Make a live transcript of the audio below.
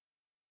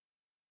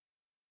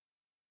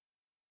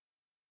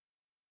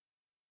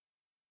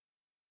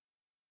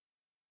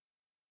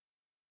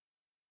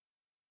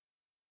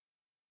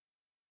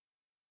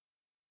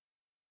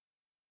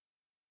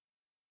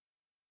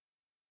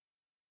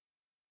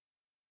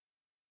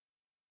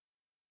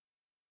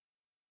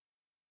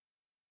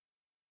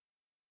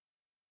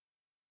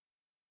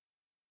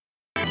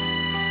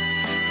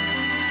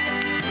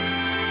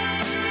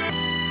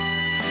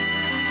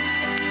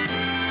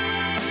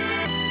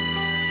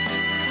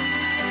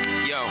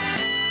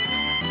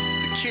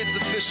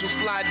official,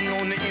 sliding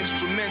on the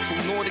instrumental.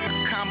 Nordic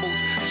combos,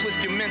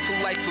 twist your mental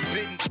like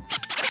forbidden.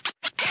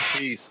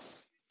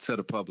 Peace to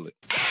the public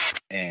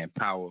and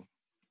power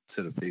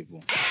to the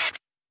people.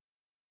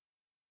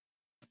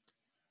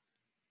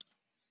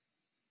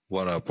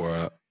 What up,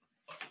 world?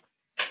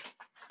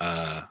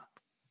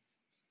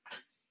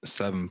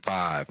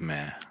 7-5,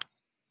 man.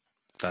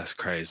 That's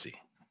crazy.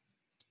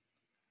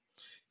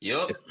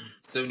 Yup,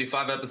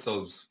 75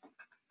 episodes.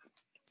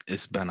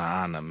 It's been an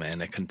honor,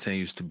 man. It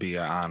continues to be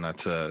an honor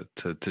to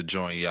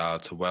join y'all,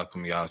 to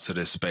welcome y'all to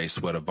this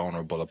space where the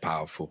vulnerable are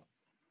powerful.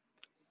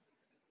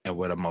 And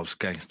where the most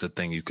gangster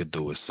thing you could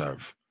do is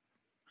serve.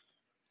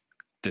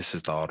 This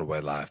is the All the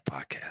Way Live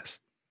podcast.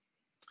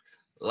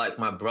 Like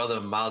my brother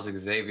Miles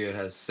Xavier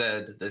has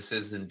said, this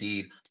is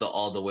indeed the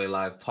All the Way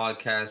Live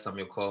podcast. I'm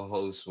your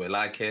co-host,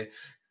 Welake,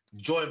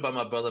 joined by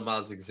my brother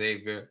Miles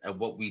Xavier, and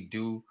what we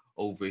do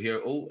over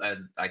here. Oh,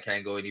 and I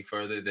can't go any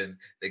further than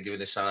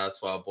giving a shout out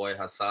to our boy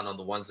Hassan on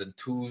the ones and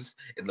twos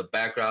in the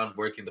background,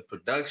 working the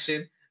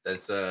production.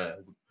 That's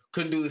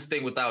couldn't do this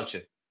thing without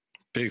you.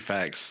 Big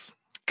facts.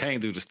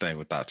 Can't do this thing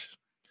without you.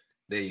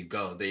 There you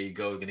go. We're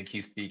going to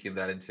keep speaking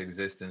that into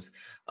existence.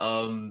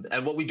 And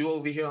what we do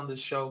over here on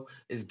this show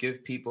is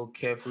give people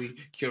carefully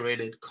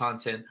curated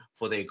content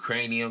for their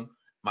cranium.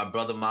 My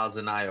brother Miles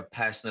and I are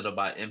passionate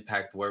about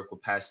impact work. We're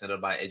passionate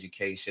about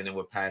education, and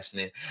we're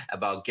passionate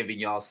about giving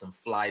y'all some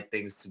fly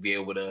things to be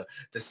able to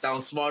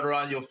sound smart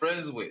around your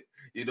friends with.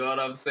 You know what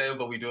I'm saying?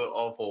 But we do it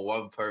all for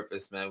one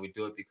purpose, man. We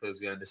do it because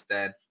we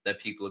understand that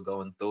people are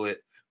going through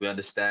it. We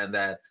understand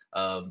that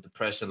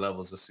depression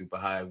levels are super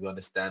high. We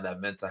understand that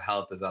mental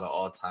health is at an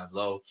all-time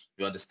low.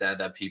 We understand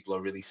that people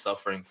are really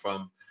suffering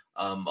from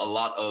a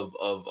lot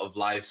of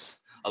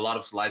life's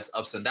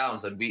ups and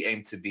downs, and we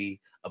aim to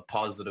be a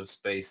positive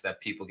space that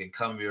people can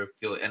come here,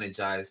 feel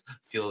energized,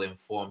 feel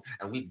informed,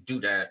 and we do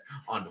that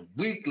on a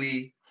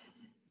weekly.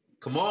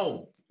 Come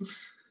on.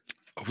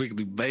 A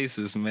weekly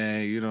basis,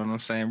 man. You know what I'm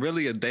saying?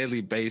 Really a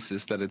daily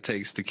basis that it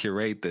takes to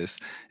curate this,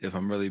 if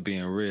I'm really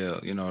being real.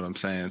 You know what I'm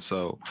saying?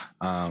 So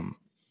I'm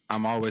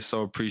always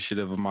so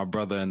appreciative of my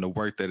brother and the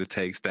work that it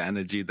takes, the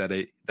energy that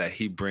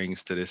he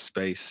brings to this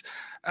space.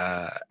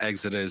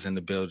 Exeter is in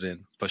the building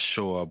for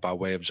sure, by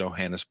way of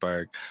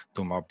Johannesburg,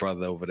 through my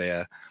brother over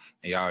there.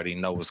 And you already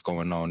know what's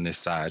going on this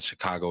side.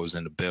 Chicago is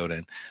in the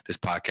building. This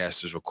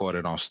podcast is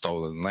recorded on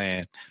stolen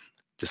land.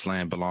 This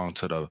land belonged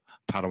to the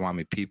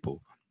Potawatomi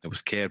people. It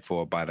was cared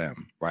for by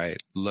them,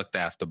 right? Looked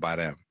after by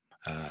them.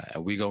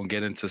 And we're going to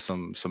get into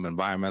some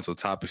environmental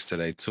topics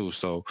today, too.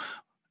 So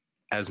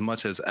as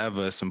much as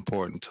ever, it's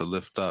important to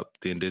lift up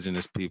the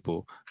indigenous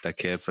people that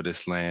cared for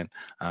this land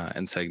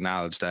and to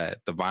acknowledge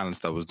that the violence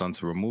that was done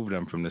to remove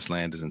them from this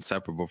land is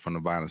inseparable from the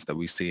violence that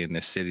we see in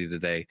this city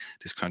today,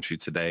 this country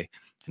today,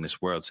 in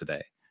this world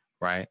today,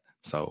 right?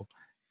 So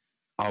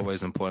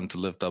always important to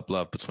lift up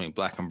love between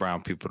Black and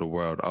brown people the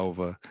world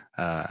over.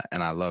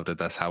 And I love that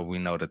that's how we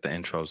know that the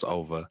intro's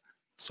over.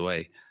 So,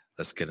 hey,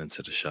 let's get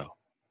into the show.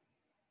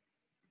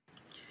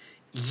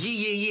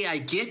 Yeah, I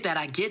get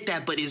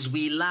that. But is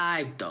we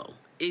live, though?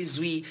 Is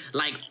we,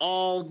 like,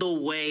 all the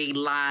way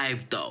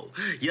live, though?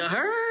 You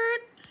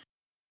heard?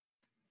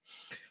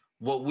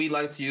 What we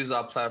like to use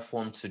our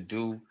platform to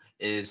do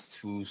is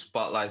to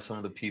spotlight some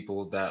of the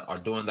people that are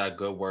doing that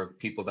good work,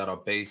 people that are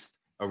based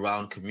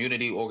around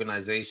community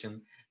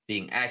organization,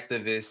 being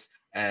activists,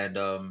 and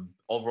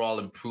overall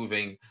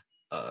improving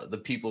the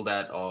people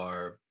that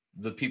are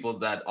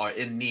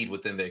in need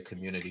within their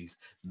communities.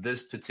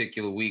 This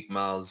particular week,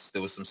 Miles,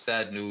 there was some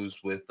sad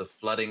news with the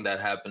flooding that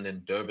happened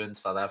in Durban,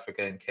 South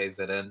Africa, and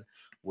KZN,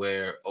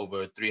 where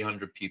over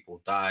 300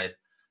 people died.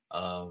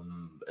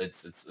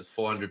 It's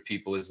 400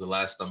 people is the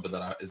last number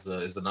is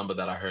the number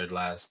that I heard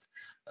last.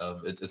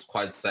 It's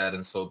quite sad,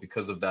 and so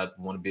because of that,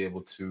 we want to be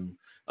able to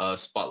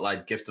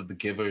spotlight Gift of the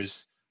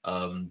Givers,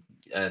 and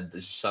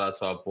shout out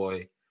to our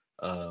boy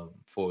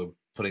for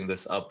putting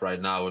this up right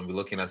now. And we're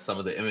looking at some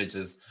of the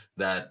images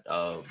that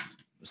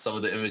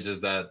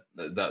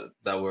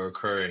were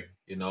occurring.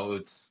 You know,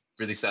 it's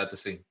really sad to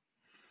see.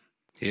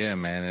 Yeah,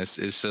 man,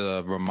 it's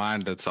a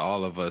reminder to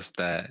all of us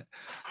that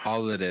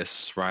all of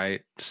this,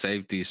 right?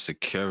 Safety,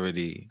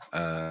 security,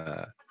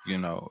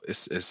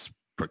 it's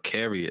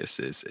precarious,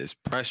 it's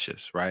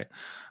precious, right?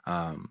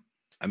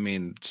 I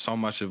mean, so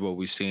much of what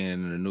we see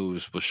in the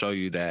news will show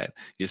you that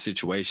your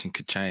situation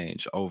could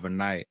change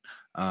overnight.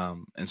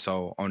 And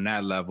so on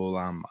that level,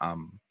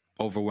 I'm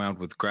overwhelmed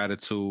with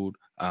gratitude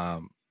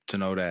to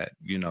know that,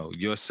 you know,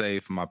 you're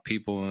safe, my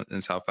people in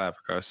South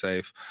Africa are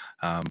safe.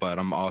 But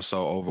I'm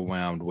also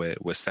overwhelmed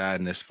with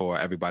sadness for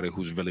everybody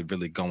who's really,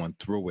 really going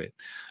through it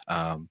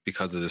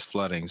because of this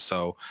flooding.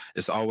 So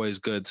it's always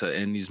good to,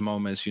 in these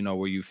moments, you know,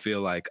 where you feel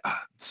like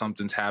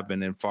something's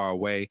happening far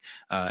away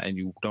and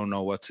you don't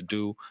know what to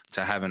do,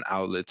 to have an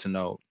outlet to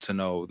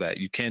know that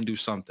you can do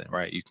something,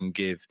 right? You can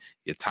give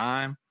your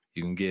time,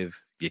 you can give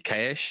your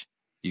cash,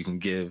 you can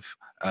give,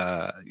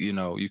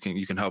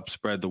 you can help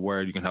spread the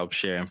word. You can help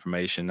share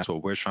information. That's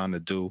what we're trying to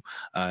do.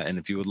 And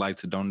if you would like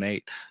to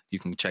donate, you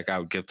can check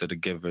out Gift of the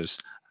Givers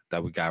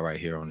that we got right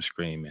here on the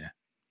screen, man.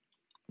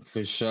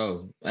 For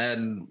sure.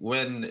 And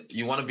when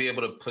you want to be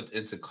able to put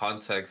into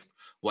context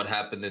what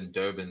happened in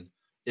Durban,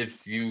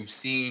 if you've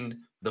seen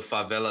the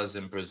favelas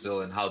in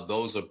Brazil and how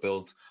those are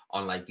built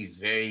on like these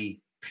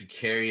very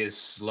precarious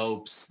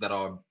slopes that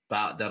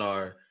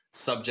are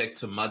subject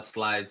to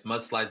mudslides.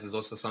 Mudslides is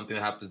also something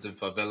that happens in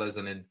favelas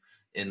and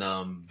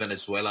in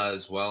Venezuela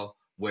as well,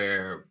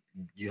 where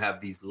you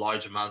have these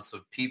large amounts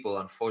of people.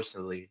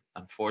 Unfortunately,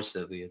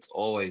 it's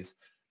always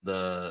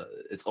the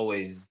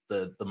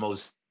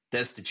most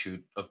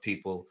destitute of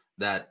people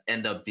that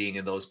end up being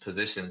in those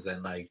positions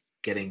and like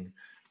getting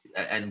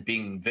and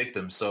being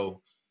victims.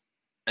 So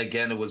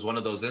again, it was one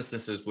of those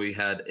instances where you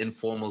had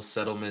informal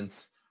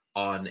settlements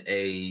on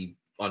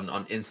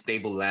on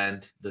unstable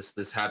land.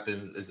 This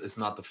happens. It's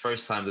not the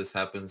first time this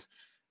happens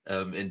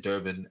in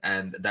Durban,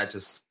 and that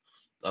just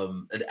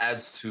it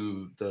adds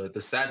to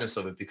the sadness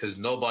of it, because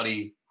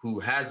nobody who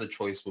has a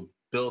choice would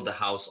build a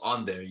house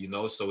on there, you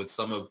know. So it's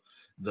some of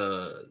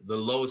the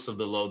lowest of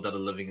the low that are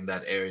living in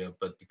that area.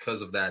 But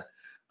because of that,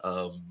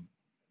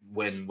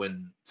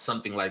 when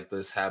something like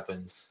this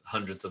happens,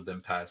 hundreds of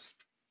them pass.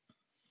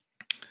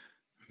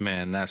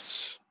 Man,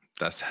 that's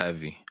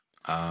heavy.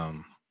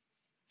 And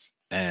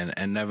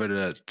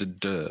never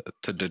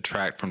to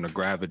detract from the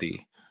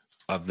gravity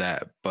of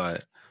that.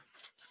 But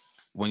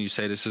when you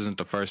say this isn't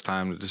the first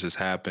time that this has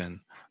happened,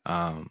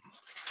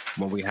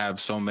 when we have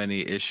so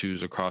many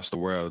issues across the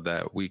world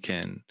that we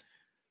can,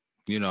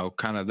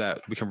 kind of that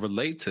we can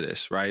relate to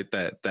this, right?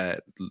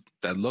 That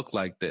look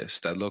like this,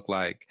 that look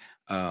like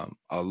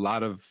a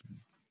lot of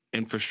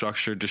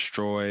infrastructure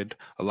destroyed,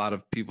 a lot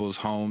of people's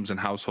homes and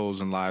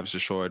households and lives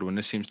destroyed. When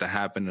this seems to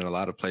happen in a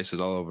lot of places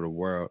all over the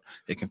world,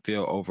 it can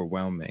feel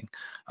overwhelming.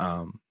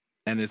 And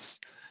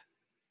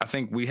I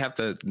think we have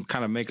to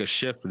kind of make a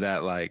shift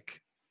that,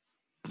 like,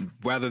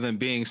 rather than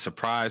being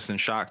surprised and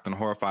shocked and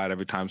horrified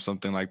every time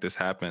something like this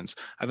happens,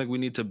 I think we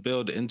need to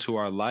build into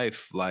our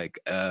life like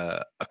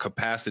a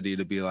capacity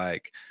to be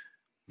like,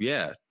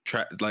 yeah,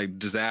 like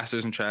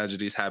disasters and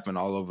tragedies happen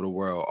all over the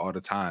world all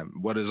the time.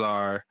 What is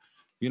our,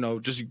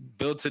 just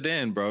built it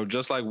in, bro.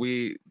 Just like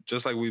we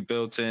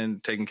built in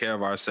taking care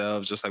of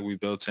ourselves, just like we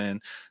built in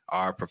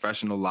our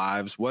professional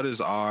lives. What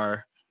is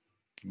our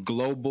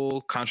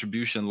global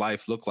contribution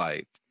life look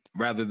like?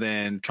 Rather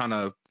than trying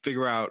to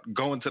figure out,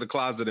 go into the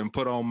closet and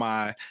put on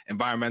my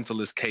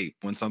environmentalist cape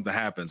when something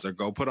happens, or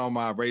go put on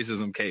my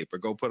racism cape, or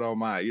go put on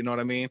my, you know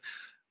what I mean?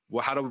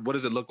 Well, what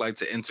does it look like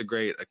to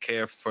integrate a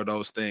care for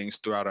those things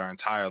throughout our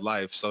entire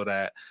life, so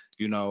that,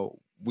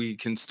 we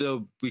can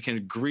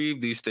grieve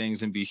these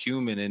things and be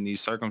human in these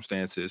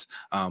circumstances,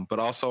 but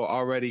also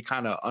already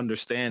kind of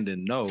understand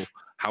and know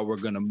how we're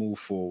going to move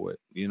forward.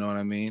 You know what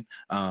I mean?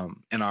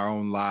 In our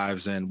own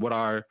lives, and what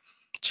our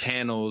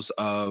channels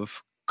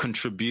of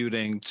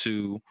contributing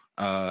to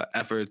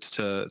efforts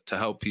to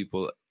help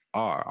people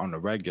are on the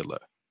regular.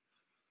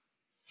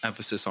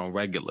 Emphasis on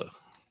regular.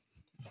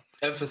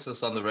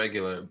 Emphasis on the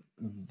regular.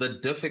 The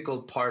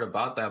difficult part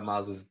about that,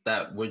 Miles, is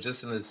that we're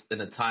just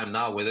in a time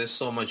now where there's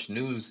so much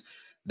news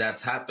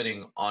that's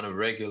happening on a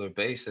regular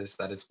basis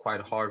that it's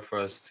quite hard for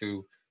us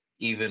to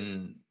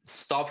even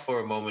stop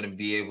for a moment and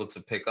be able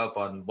to pick up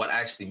on what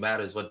actually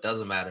matters, what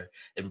doesn't matter.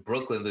 In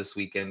Brooklyn this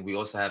weekend, we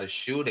also had a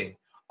shooting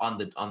on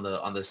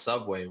the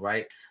subway,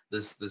 right?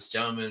 This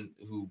gentleman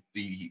who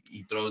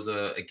he throws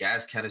a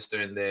gas canister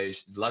in there.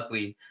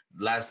 Luckily,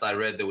 last I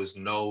read, there was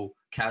no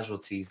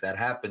casualties that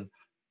happened.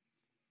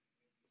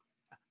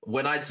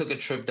 When I took a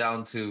trip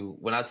down to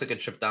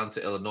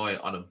Illinois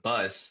on a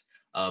bus,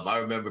 I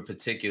remember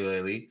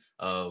particularly,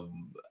 I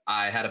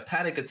had a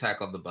panic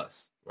attack on the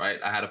bus, right?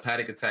 I had a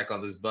panic attack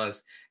on this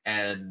bus,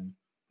 and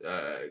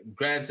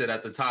granted,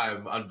 at the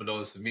time,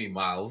 unbeknownst to me,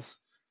 Miles,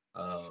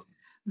 there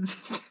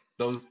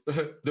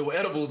were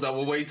edibles that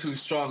were way too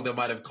strong that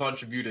might have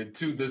contributed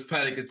to this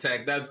panic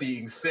attack. That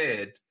being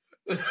said,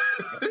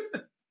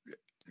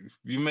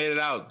 you made it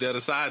out the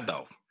other side,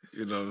 though.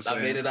 You know what I'm saying?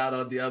 I made it out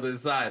on the other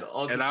side.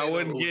 And I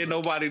wouldn't give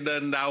nobody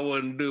nothing I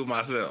wouldn't do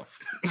myself.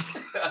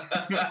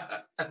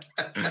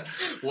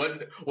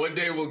 One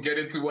day we'll get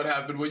into what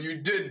happened when you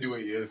did do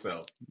it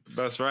yourself.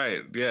 That's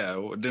right. Yeah,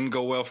 it didn't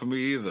go well for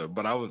me either,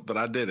 but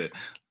I did it.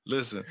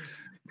 Listen,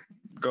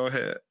 go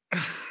ahead.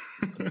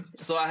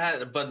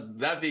 But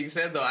that being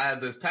said, though, I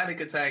had this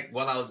panic attack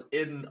while I was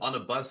on a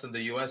bus in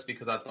the U.S.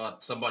 because I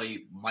thought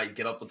somebody might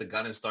get up with a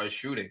gun and start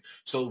shooting.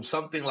 So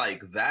something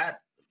like that,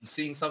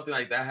 seeing something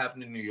like that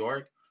happen in New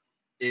York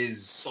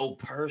is so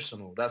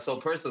personal. That's so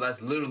personal.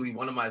 That's literally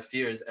one of my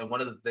fears, and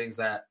one of the things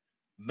that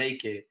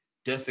make it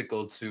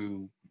difficult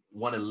to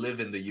want to live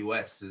in the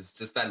U.S. is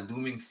just that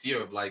looming fear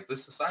of like,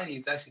 this society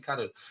is actually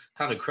kind of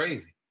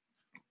crazy.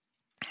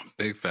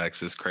 Big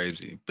facts is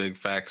crazy. Big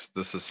facts,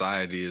 the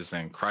society is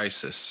in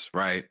crisis,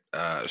 right?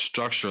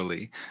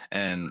 Structurally.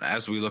 And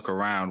as we look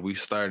around, we're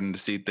starting to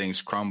see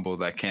things crumble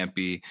that can't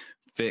be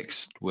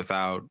fixed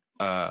without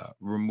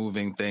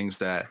removing things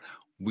that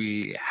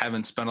we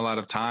haven't spent a lot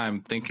of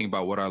time thinking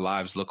about what our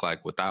lives look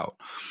like without.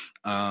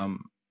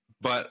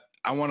 But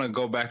I want to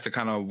go back to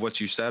kind of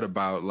what you said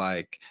about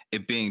like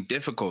it being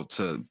difficult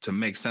to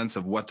make sense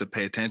of what to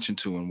pay attention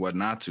to and what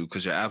not to,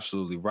 because you're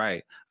absolutely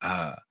right.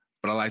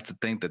 But I like to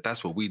think that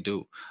that's what we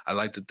do. I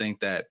like to think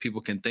that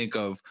people can think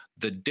of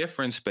the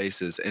different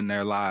spaces in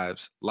their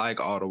lives, like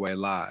All the Way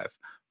Live,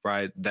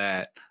 right?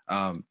 That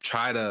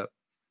try to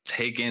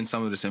take in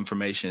some of this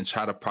information,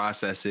 try to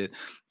process it,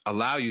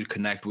 allow you to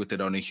connect with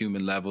it on a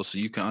human level so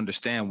you can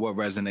understand what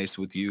resonates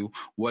with you,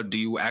 what do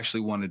you actually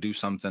want to do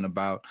something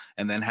about,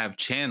 and then have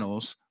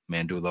channels,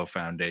 Mandulo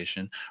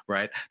Foundation,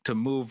 right, to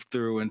move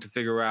through and to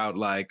figure out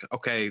like,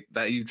 okay,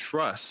 that you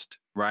trust,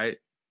 right?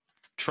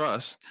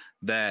 Trust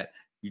that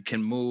you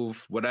can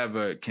move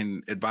whatever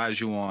can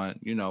advise you on,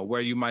 you know, where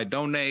you might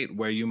donate,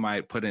 where you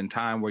might put in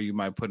time, where you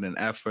might put in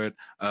effort,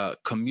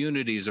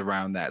 communities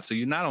around that. So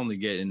you're not only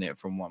getting it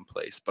from one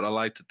place, but I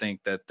like to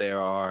think that there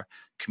are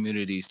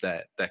communities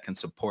that can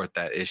support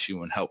that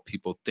issue and help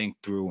people think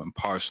through and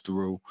parse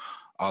through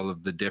all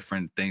of the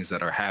different things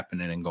that are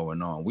happening and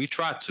going on. We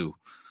try to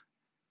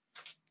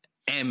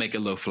and make it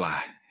look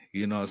fly.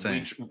 You know what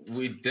I'm saying?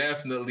 We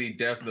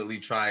definitely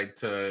tried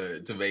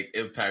to make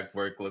impact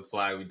work look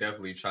fly. We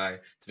definitely try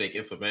to make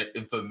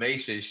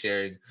information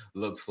sharing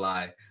look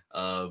fly.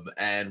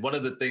 And one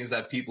of the things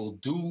that people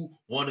do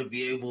want to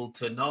be able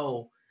to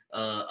know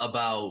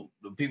about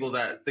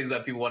things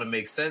that people want to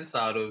make sense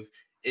out of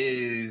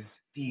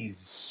is these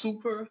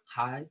super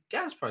high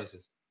gas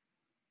prices.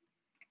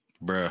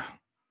 Bruh.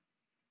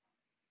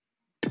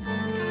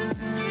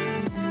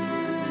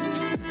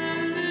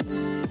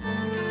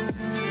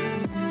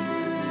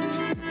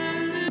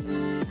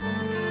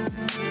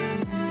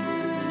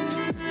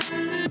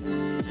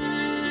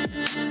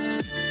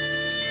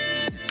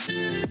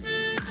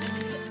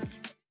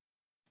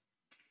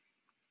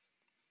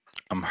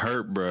 I'm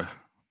hurt, bruh.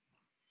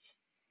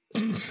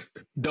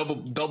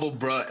 double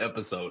bruh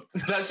episode.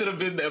 That should have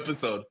been the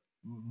episode.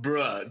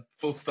 Bruh.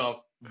 Full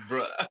stop.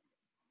 Bruh.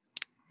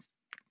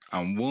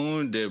 I'm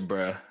wounded,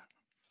 bruh.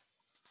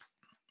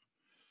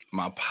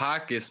 My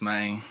pockets,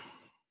 man.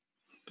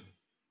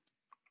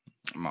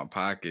 My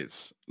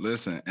pockets.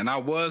 Listen, and I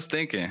was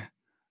thinking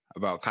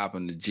about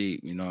copping the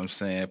Jeep, you know what I'm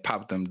saying?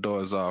 Pop them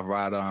doors off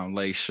right on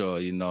Lake Shore,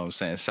 you know what I'm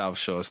saying? South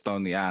Shore,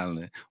 Stony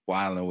Island,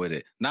 wilding with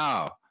it.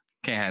 No,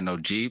 can't have no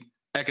Jeep.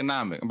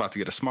 Economic. I'm about to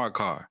get a smart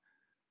car.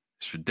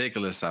 It's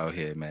ridiculous out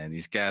here, man.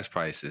 These gas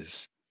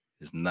prices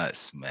is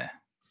nuts, man.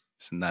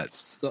 It's nuts.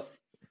 So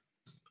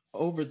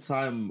over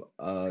time,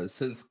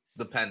 since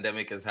the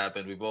pandemic has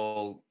happened, we've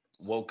all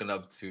woken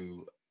up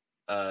to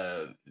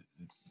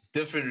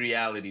different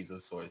realities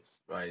of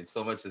sorts, right?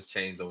 So much has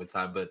changed over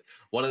time. But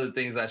one of the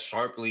things that's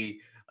sharply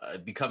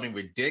becoming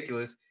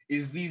ridiculous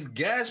is these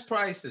gas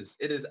prices.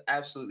 It is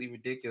absolutely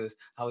ridiculous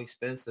how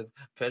expensive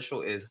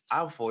petrol is.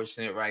 I'm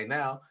fortunate right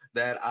now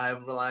that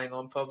I'm relying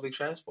on public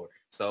transport.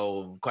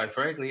 So quite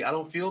frankly, I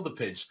don't feel the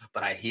pinch,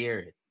 but I hear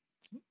it.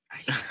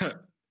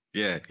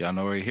 Yeah, y'all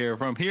know where you hear it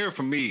from. Hear it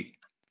from me,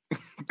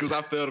 because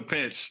I feel the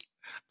pinch.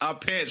 I'm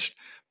pinched.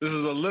 This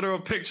is a literal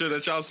picture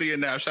that y'all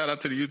seeing now. Shout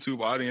out to the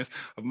YouTube audience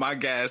of my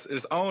gas.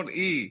 It's on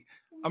E.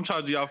 I'm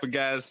charging y'all for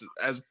gas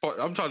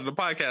I'm charging the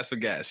podcast for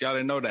gas. Y'all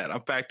didn't know that.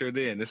 I'm factored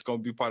in. It's going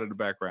to be part of the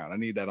background. I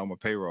need that on my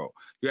payroll.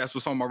 You ask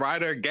what's on my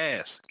rider?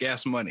 Gas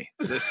money.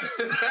 Listen.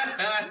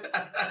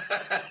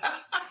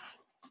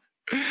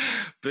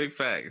 Big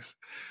facts.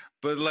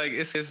 But like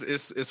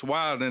it's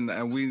wild,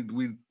 and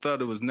we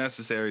thought it was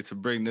necessary to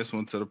bring this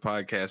one to the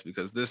podcast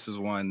because this is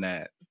one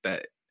that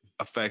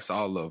affects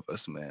all of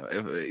us, man.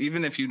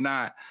 Even if you're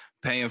not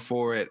paying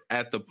for it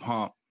at the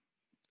pump,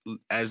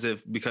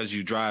 because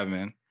you're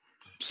driving,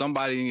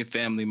 somebody in your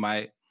family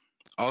might.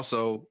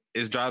 Also,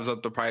 it drives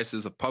up the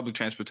prices of public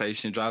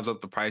transportation, drives up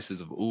the prices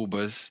of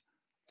Ubers.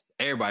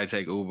 Everybody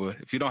take Uber.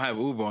 If you don't have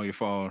Uber on your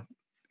phone,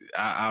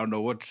 I don't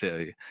know what to tell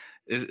you.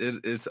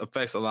 It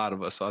affects a lot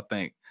of us. So I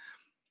think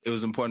it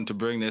was important to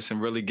bring this and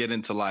really get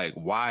into like,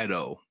 why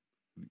though?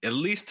 At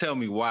least tell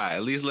me why.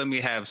 At least let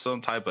me have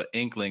some type of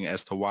inkling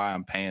as to why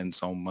I'm paying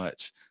so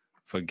much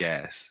for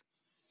gas.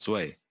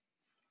 Sway,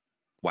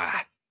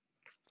 why?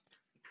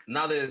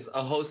 Now, there's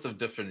a host of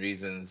different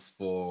reasons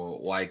for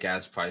why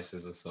gas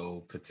prices are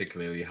so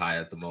particularly high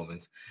at the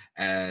moment,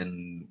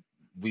 and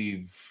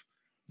there's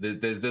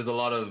a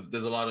lot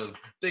of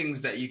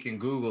things that you can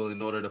Google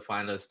in order to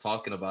find us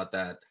talking about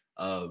that,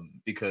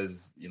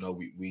 because you know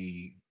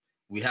we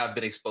have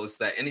been exposed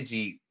to that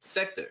energy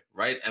sector,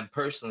 right? And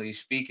personally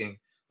speaking,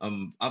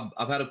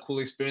 I've had a cool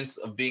experience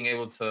of being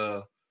able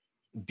to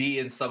be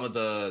in some of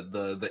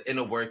the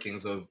inner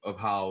workings of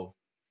how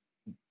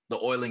the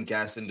oil and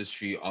gas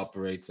industry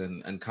operates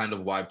and kind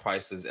of why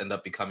prices end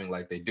up becoming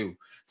like they do.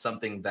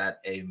 Something that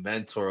a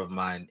mentor of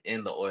mine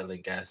in the oil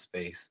and gas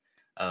space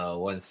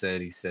once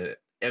said. He said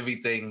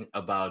everything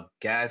about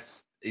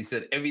gas. He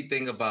said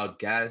everything about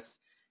gas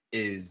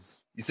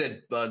is. He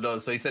said no.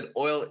 So he said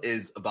oil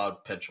is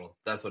about petrol.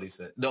 That's what he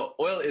said. No,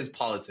 oil is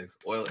politics.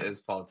 Oil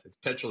is politics.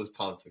 Petrol is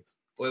politics.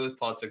 Oil is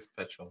politics.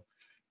 Petrol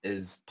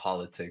is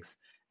politics.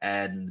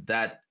 And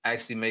that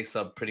actually makes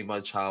up pretty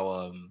much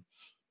how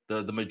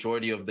the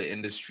majority of the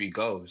industry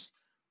goes.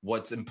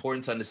 what's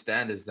important to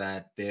understand is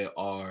that there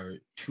are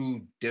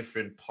two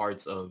different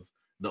parts of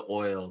the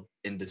oil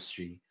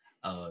industry.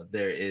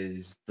 There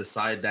is the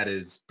side that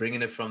is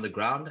bringing it from the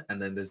ground,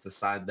 and then there's the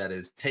side that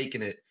is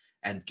taking it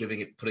and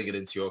putting it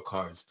into your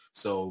cars.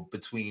 So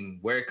between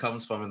where it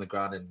comes from in the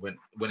ground and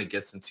when it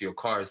gets into your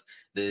cars,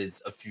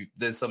 there's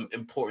some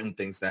important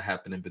things that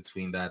happen in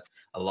between that.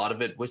 A lot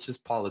of it, which is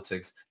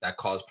politics, that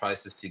cause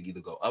prices to either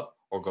go up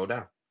or go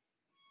down.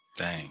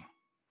 Dang.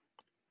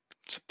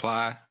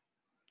 Supply,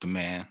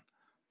 demand,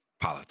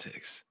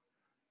 politics.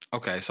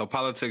 Okay, so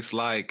politics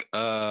like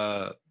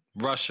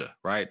Russia,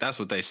 right? That's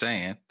what they're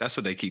saying. That's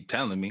what they keep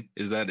telling me,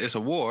 is that it's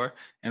a war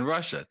in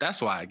Russia.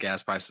 That's why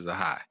gas prices are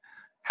high.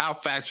 How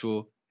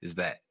factual is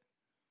that?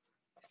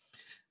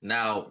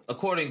 Now,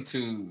 according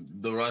to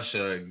the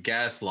Russia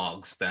gas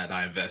logs that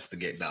I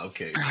investigate now,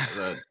 okay,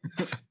 I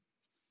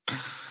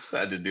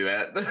had to do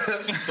that, but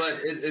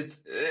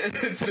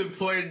it's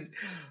important.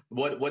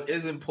 What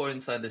is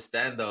important to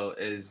understand, though,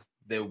 is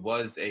there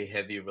was a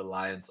heavy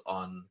reliance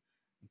on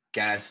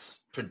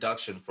gas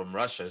production from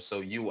Russia.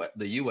 So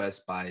the U.S.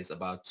 buys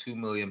about 2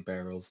 million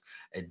barrels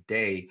a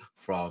day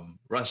from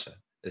Russia,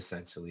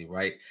 essentially,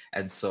 right?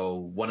 And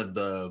so one of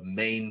the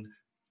main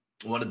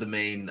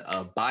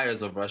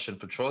buyers of Russian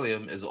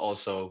petroleum is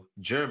also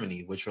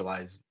Germany, which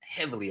relies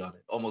heavily on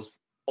it. Almost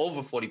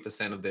over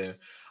 40%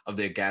 of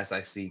their gas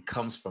actually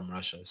comes from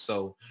Russia.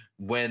 So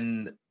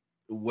when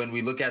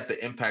we look at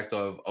the impact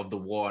of the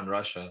war on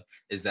Russia,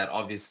 is that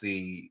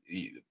obviously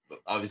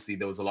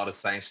there was a lot of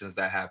sanctions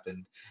that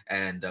happened,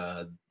 and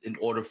in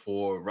order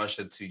for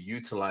Russia to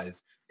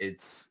utilize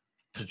its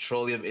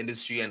petroleum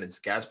industry and its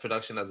gas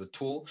production as a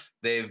tool,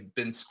 they've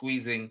been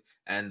squeezing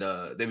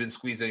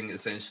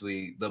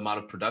essentially the amount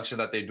of production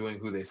that they're doing,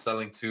 who they're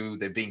selling to.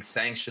 They're being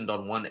sanctioned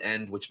on one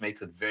end, which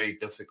makes it very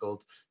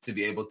difficult to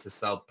be able to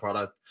sell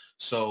product.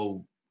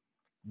 So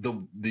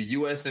the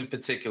US in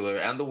particular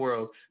and the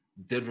world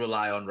did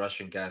rely on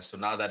Russian gas. So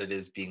now that it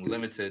is being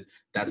limited,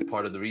 that's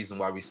part of the reason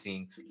why we're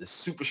seeing the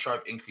super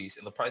sharp increase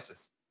in the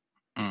prices.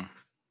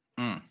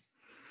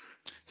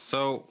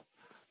 So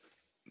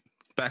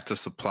back to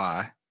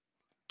supply.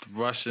 The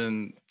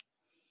Russian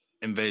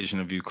invasion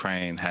of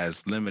Ukraine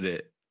has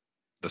limited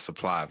the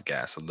supply of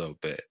gas a little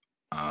bit.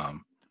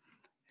 And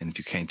if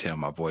you can't tell,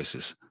 my voice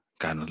has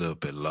gotten a little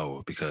bit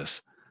lower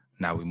because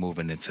now we're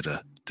moving into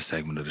the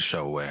segment of the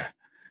show where,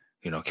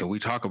 can we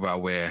talk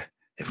about where,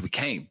 if we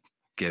can't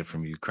get it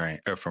from Ukraine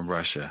or from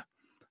Russia,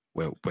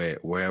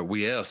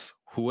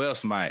 who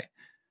else might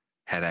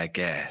have that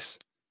gas?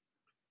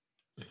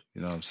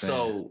 You know what I'm saying?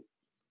 So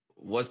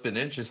what's been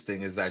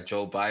interesting is that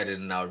Joe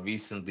Biden now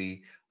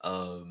recently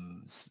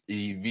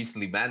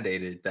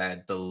mandated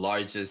that the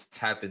largest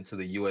tap into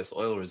the U.S.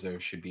 oil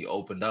reserve should be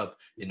opened up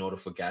in order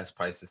for gas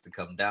prices to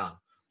come down.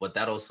 What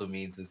that also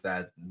means is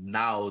that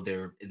now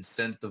they're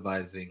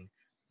incentivizing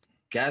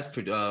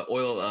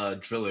oil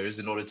drillers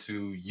in order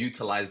to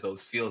utilize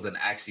those fields and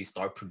actually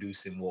start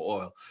producing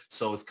more oil.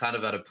 So it's kind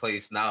of at a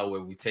place now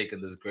where we've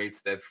taken this great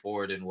step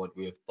forward in what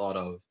we have thought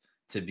of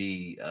to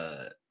be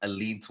a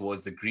lead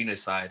towards the greener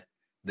side.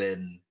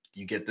 Then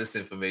you get this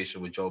information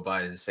with Joe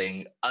Biden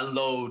saying,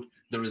 unload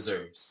the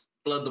reserves,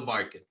 flood the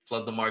market,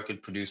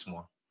 produce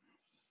more.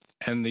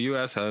 And the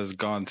U.S. has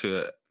gone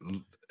to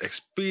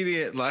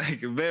expedient, like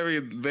very,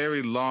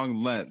 very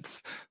long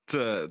lengths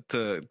to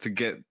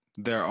get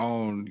their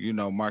own,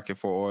 market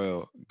for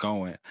oil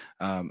going,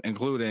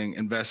 including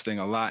investing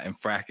a lot in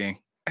fracking,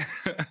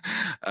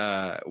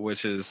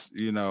 which is,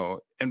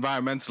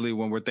 environmentally,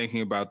 when we're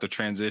thinking about the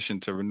transition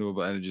to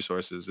renewable energy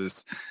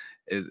sources,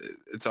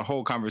 it's a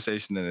whole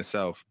conversation in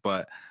itself.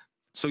 But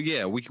so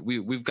yeah,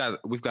 we've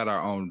got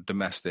our own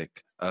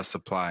domestic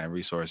supply and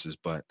resources,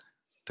 but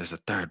there's a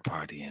third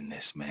party in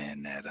this,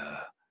 man, that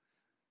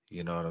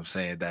you know what I'm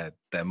saying, that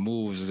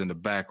moves in the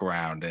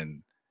background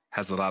and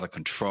has a lot of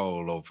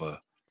control over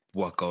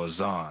what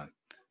goes on,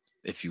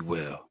 if you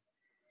will.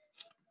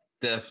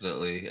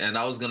 Definitely. And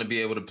I was going to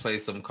be able to play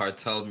some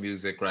cartel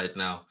music right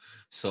now.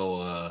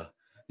 So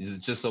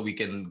just so we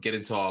can get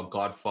into our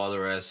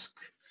Godfather-esque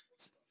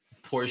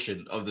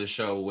portion of the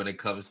show when it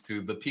comes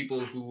to the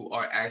people who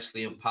are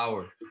actually in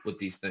power with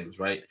these things,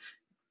 right?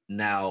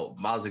 Now,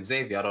 Miles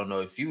Xavier, I don't know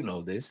if you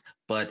know this,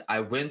 but I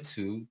went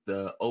to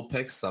the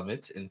OPEC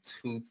summit in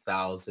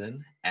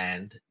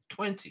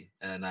 2020,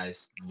 and I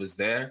was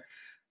there,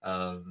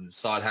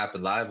 saw it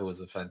happen live. It was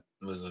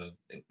an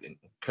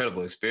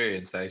incredible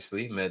experience,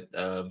 actually. Met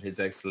His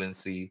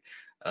Excellency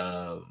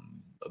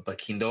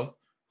Bakindo,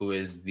 who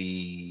is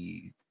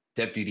the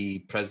deputy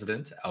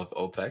president of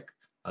OPEC,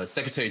 the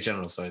Secretary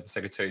General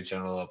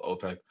of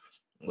OPEC.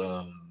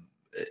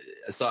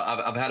 So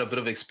I've had a bit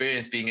of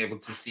experience being able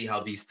to see how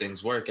these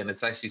things work, and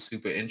it's actually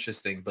super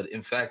interesting. But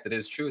in fact, it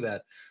is true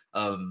that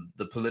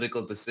the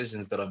political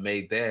decisions that are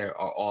made there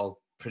are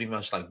all pretty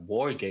much like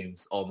war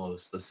games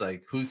almost. It's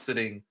like who's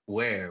sitting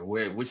where,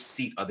 which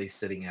seat are they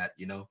sitting at?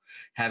 You know,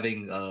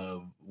 having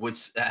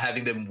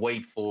them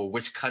wait for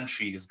which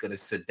country is going to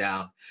sit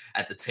down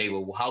at the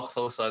table. How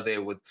close are they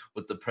with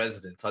the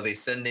president? Are they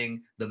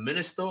sending the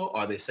minister or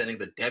are they sending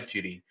the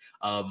deputy?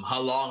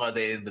 How long are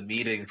they in the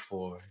meeting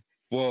for?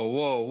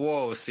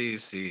 Whoa. See.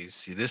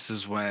 This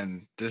is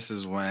when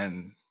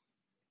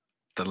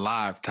the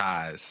live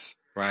ties,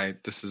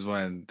 right? This is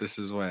when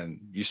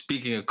you're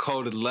speaking a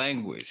coded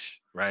language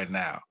right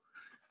now.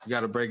 You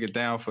got to break it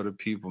down for the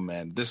people,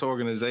 man. This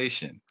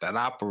organization that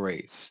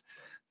operates,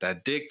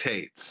 that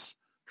dictates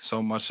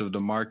so much of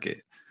the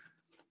market,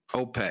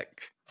 OPEC,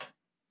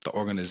 the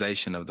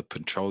Organization of the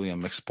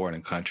Petroleum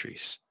Exporting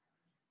Countries.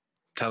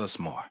 Tell us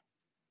more.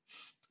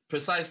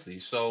 Precisely.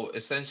 So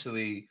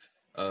essentially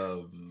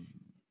following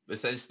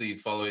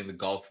the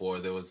Gulf War,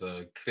 there was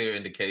a clear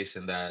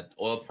indication that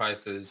oil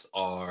prices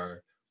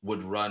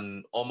would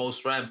run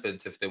almost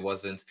rampant if there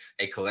wasn't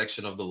a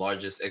collection of the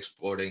largest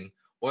exporting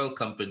oil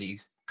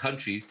countries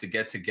to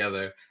get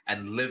together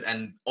and live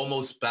and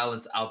almost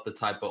balance out the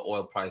type of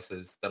oil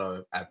prices that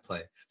are at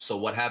play. So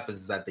what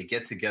happens is that they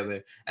get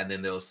together and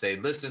then they'll say,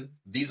 listen,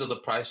 these are the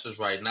prices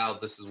right now.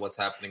 This is what's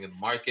happening in the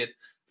market.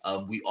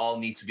 We all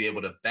need to be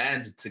able to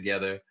band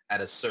together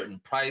at a certain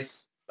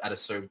price, at a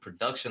certain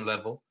production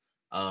level.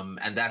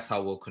 And that's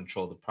how we'll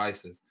control the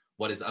prices.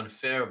 What is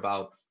unfair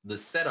about the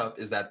setup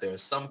is that there are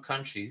some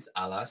countries,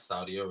 a la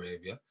Saudi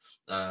Arabia,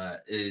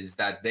 is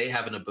that they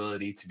have an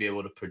ability to be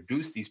able to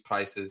produce these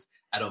prices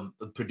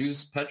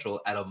produce petrol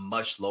at a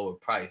much lower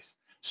price.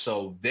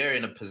 So they're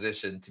in a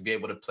position to be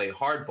able to play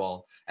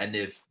hardball. And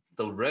if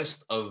the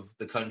rest of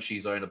the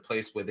countries are in a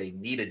place where they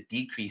need a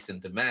decrease in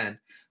demand,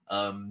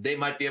 they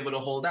might be able to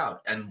hold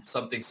out. And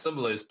something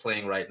similar is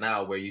playing right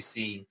now, where you're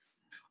seeing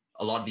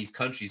a lot of these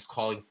countries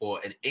calling for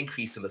an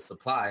increase in the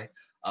supply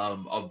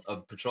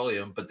of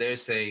petroleum, but they're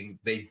saying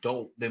they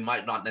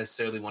might not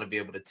necessarily want to be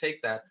able to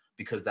take that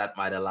because that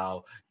might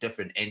allow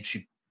different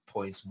entry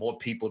points, more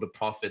people to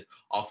profit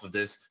off of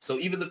this. So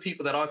even the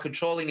people that are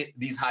controlling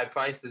these high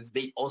prices,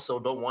 they also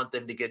don't want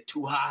them to get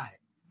too high.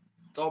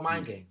 It's all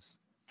mind games.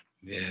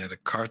 Yeah, the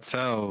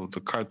cartel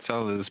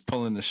is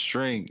pulling the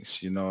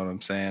strings, you know what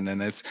I'm saying?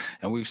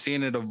 And we've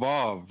seen it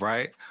evolve,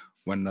 right?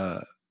 When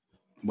the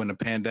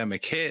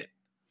pandemic hit,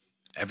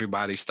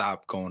 everybody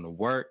stopped going to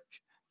work.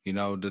 You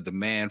know, the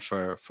demand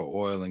for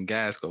oil and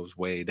gas goes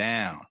way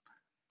down.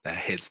 That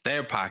hits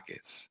their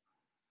pockets.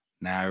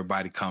 Now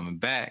everybody coming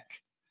back.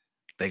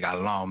 They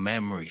got long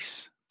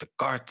memories. The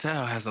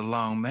cartel has a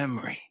long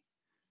memory.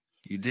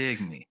 You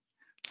dig me?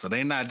 So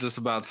they not just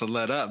about to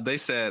let up.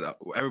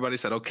 Everybody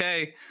said,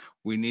 okay,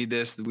 we need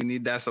this, we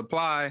need that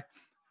supply.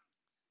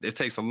 It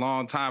takes a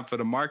long time for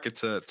the market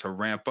to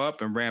ramp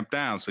up and ramp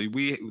down. So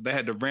they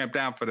had to ramp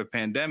down for the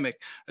pandemic,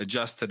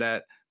 adjust to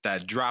that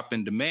drop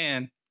in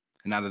demand.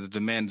 And now that the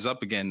demand is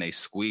up again, they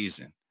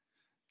squeezing.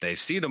 They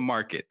see the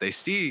market. They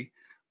see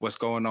what's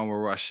going on with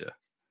Russia.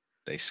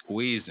 They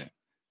squeezing,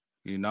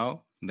 you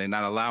know? They're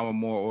not allowing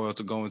more oil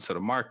to go into the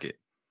market.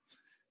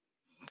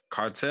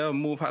 Cartel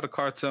move how the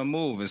cartel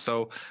move. And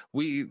so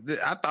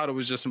I thought it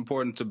was just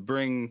important to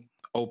bring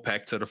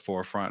OPEC to the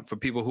forefront for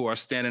people who are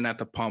standing at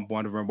the pump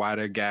wondering why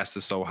their gas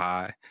is so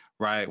high,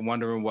 right?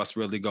 Wondering what's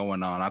really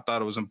going on. I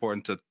thought it was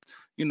important to,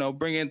 you know,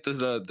 bring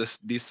into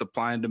these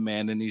supply and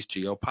demand and these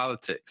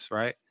geopolitics,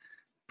 right?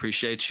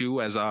 Appreciate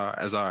you as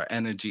our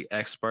energy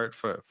expert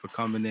for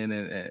coming in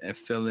and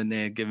filling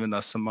in, giving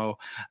us some more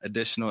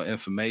additional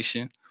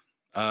information.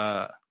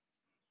 It's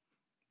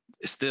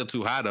still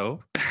too high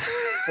though.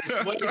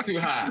 It's way too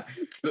high.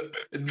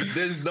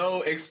 There's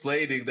no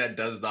explaining that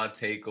does not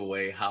take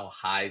away how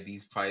high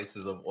these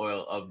prices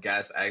of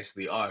gas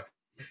actually are.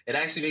 It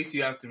actually makes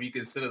you have to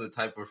reconsider the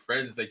type of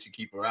friends that you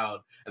keep around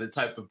and the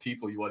type of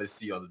people you want to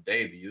see on the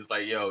daily. It's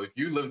like, yo, if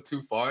you live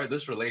too far,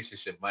 this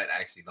relationship might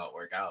actually not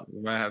work out.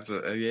 It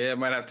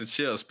might have to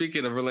chill.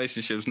 Speaking of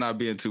relationships not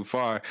being too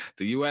far,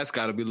 the U.S.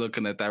 got to be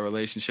looking at that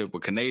relationship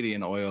with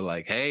Canadian oil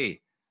like,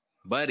 hey,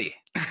 buddy.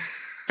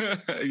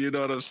 You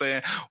know what I'm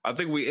saying? I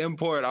think we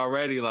import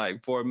already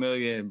like 4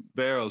 million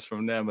barrels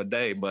from them a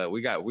day, but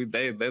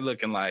they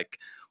looking like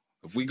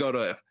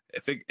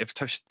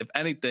if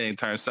anything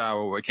turns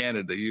sour with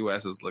Canada, the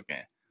U.S. is looking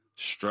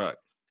struck.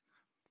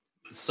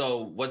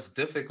 So what's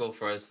difficult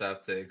for us to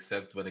have to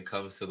accept when it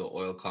comes to the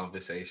oil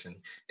conversation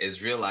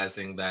is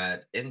realizing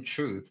that in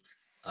truth,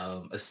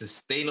 a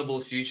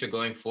sustainable future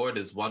going forward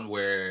is one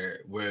where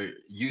we're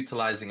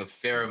utilizing a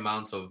fair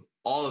amount of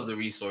all of the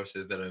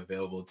resources that are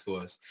available to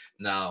us.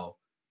 Now,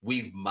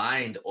 we've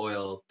mined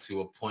oil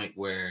to a point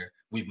where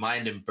we've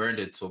mined and burned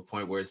it to a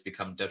point where it's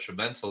become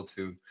detrimental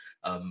to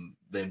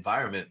the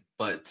environment.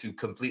 But to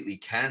completely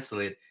cancel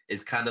it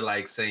is kind of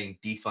like saying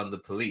defund the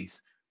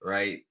police,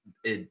 right?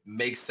 It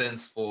makes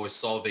sense for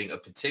solving a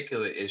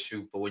particular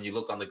issue, but when you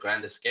look on the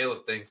grander scale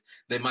of things,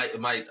 it might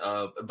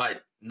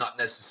not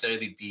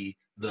necessarily be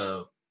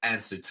the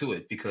answer to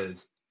it,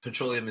 because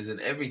petroleum is in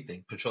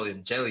everything.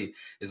 Petroleum jelly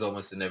is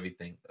almost in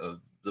everything.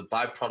 The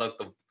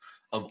byproduct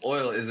of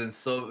oil is in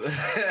some is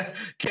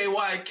it KY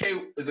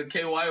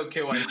or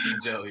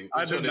KYC jelly?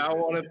 I do not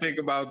want to think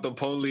about the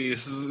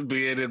police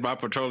being in my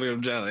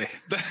petroleum jelly.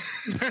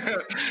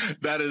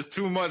 That is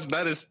too much.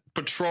 That is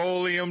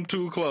petroleum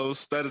too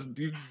close. That is,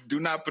 you do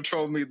not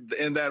patrol me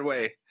in that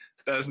way.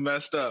 That's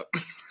messed up.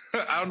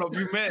 I don't know if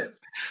you meant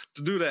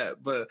to do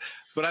that, but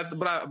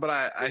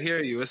I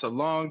hear you. It's a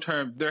long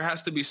term. There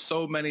has to be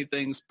so many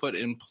things put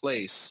in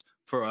place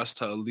for us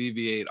to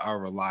alleviate our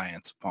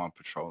reliance upon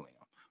petroleum,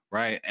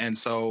 right? And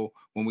so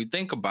when we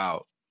think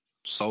about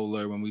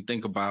solar, when we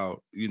think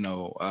about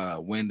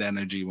wind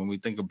energy, when we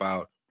think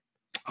about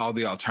all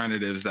the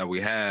alternatives that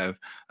we have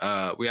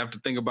to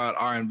think about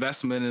our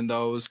investment in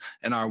those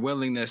and our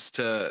willingness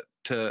to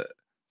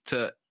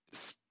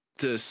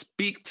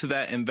speak to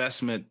that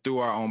investment through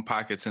our own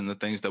pockets and the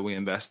things that we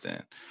invest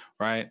in,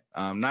 right?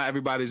 Not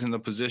everybody's in the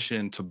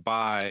position to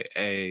buy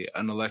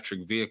an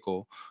electric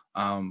vehicle,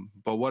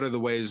 but what are the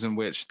ways in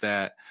which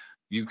that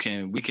we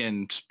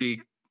can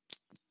speak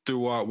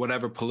through our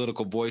whatever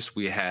political voice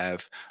we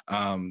have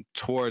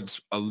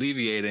towards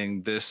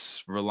alleviating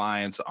this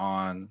reliance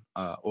on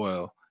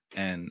oil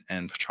and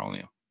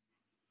petroleum?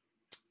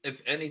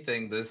 If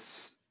anything,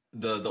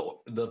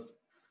 the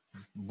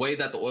way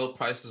that the oil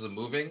prices are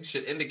moving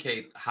should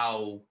indicate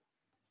how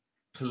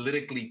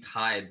politically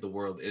tied the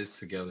world is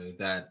together,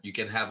 that you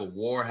can have a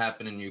war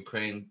happen in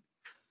Ukraine,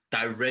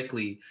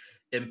 directly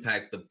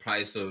impact the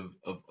price of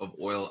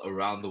oil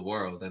around the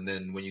world. And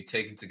then when you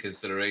take into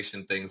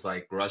consideration things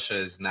like Russia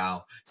is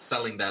now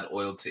selling that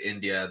oil to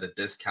India at a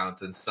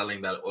discount and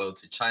selling that oil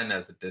to China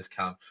as a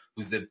discount,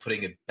 who's then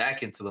putting it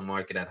back into the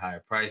market at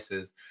higher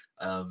prices,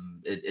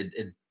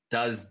 it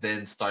does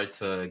then start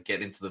to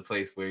get into the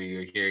place where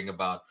you're hearing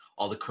about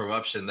all the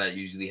corruption that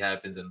usually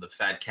happens and the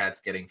fat cats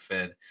getting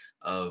fed.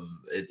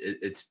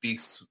 It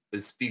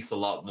speaks a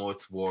lot more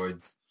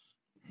towards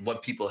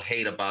what people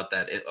hate about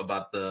the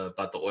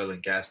oil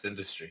and gas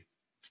industry.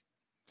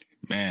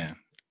 Man,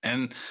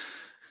 and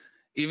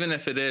even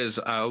if it is,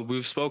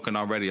 we've spoken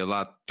already a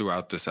lot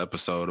throughout this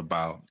episode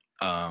about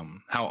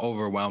how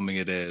overwhelming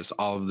it is,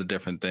 all of the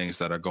different things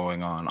that are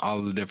going on, all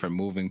of the different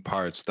moving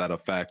parts that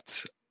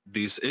affect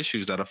these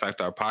issues that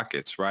affect our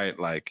pockets, right?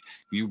 Like,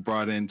 you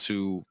brought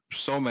into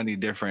so many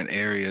different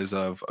areas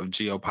of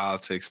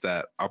geopolitics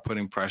that are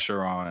putting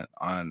pressure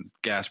on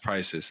gas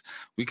prices.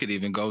 We could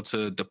even go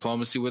to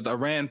diplomacy with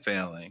Iran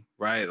failing,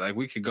 right? Like,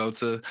 we could go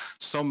to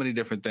so many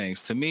different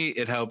things. To me,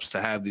 it helps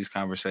to have these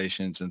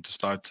conversations and to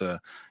start to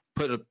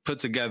put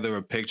together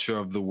a picture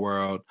of the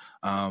world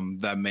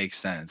that makes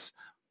sense.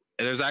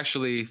 There's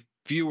actually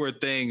fewer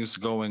things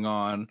going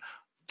on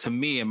to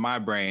me in my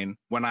brain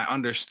when I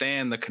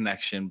understand the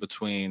connection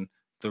between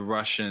the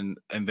Russian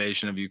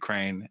invasion of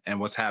Ukraine and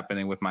what's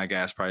happening with my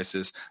gas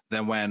prices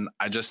than when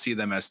I just see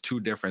them as two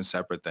different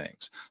separate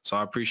things. So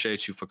I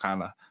appreciate you for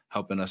kind of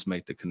helping us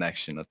make the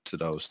connection to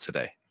those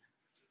today.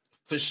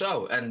 For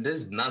sure. And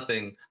there's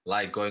nothing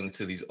like going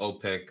to these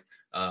OPEC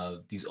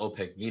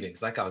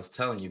meetings. Like I was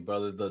telling you,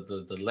 brother,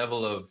 the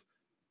level of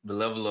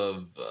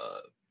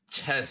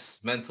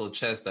mental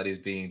chess that is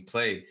being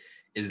played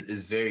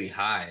is very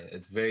high.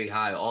 It's very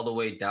high, all the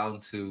way down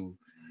to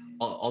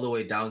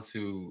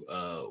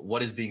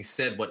what is being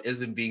said, what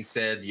isn't being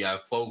said. You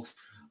have folks,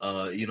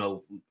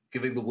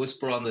 giving the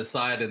whisper on the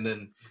side and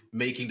then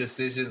making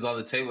decisions on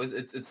the table.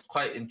 It's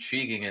quite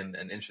intriguing and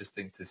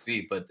interesting to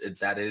see. But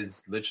that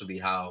is literally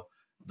how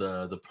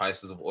the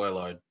prices of oil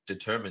are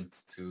determined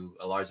to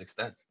a large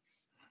extent.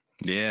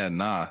 Yeah,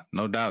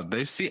 no doubt.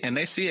 They see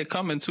it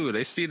coming too.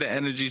 They see the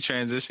energy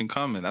transition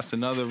coming. That's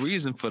another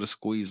reason for the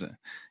squeezing.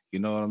 You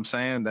know what I'm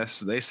saying?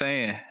 They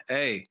saying,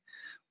 hey,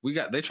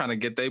 they trying to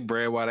get their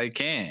bread while they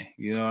can.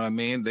 You know what I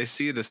mean? They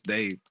see this.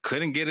 They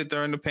couldn't get it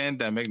during the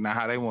pandemic, not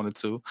how they wanted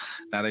to.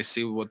 Now they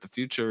see what the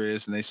future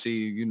is, and they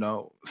see,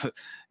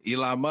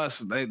 Elon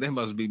Musk. They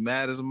must be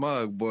mad as a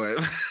mug, boy.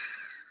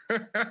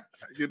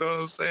 You know what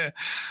I'm saying?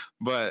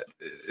 But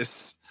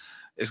it's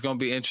gonna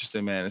be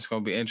interesting, man. It's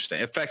gonna be interesting.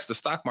 It affects the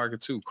stock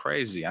market too.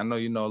 Crazy. I know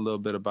you know a little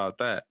bit about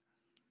that.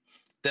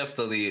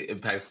 Definitely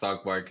impacts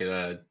stock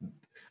market.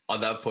 On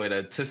that point,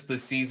 tis the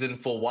season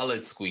for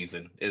wallet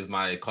squeezing is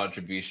my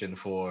contribution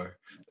for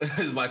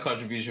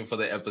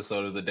the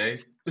episode of the day.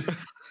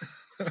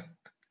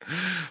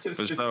 Tis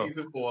the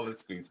season for wallet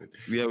squeezing.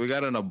 Yeah, we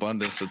got an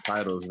abundance of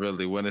titles,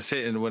 really. When it's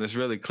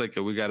really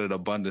clicking, we got an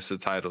abundance of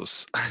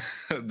titles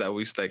that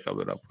we stay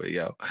coming up with,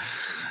 yo.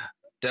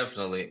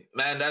 Definitely.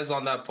 Man, that's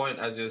on that point,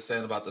 as you were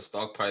saying about the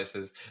stock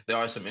prices, there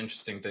are some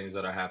interesting things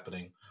that are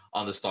happening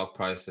on the stock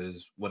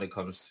prices when it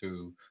comes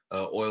to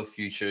oil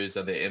futures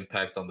and the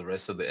impact on the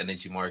rest of the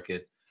energy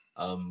market.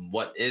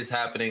 What is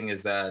happening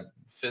is that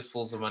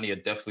fistfuls of money are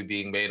definitely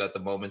being made at the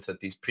moment at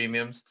these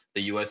premiums.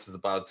 The U.S. is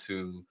about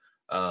to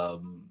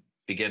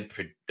begin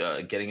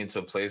getting into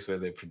a place where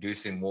they're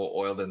producing more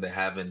oil than they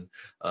have in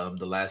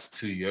the last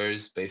 2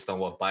 years, based on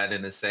what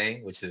Biden is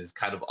saying, which is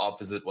kind of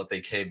opposite what they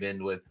came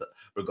in with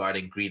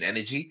regarding green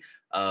energy.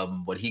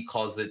 What he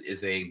calls it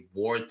is a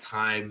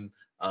wartime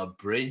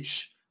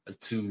bridge,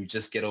 to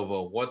just get over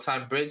a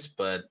wartime bridge,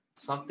 but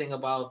something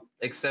about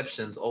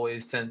exceptions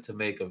always tend to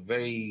make a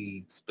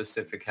very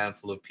specific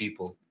handful of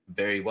people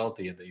very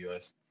wealthy in the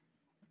U.S.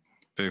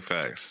 Big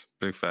facts.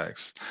 Big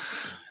facts.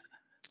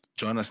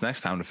 Join us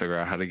next time to figure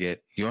out how to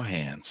get your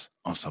hands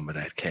on some of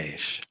that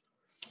cash.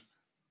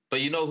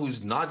 But you know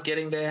who's not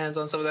getting their hands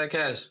on some of that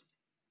cash?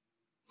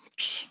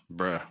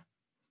 Bruh.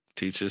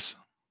 Teachers.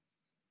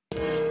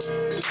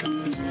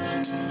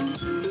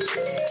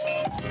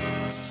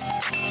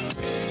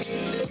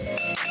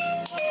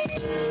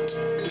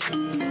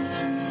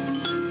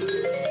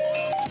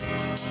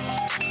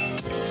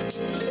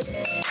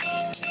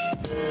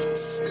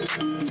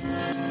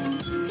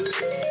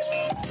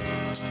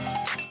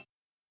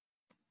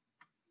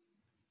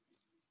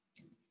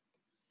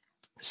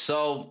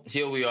 So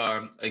here we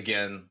are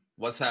again.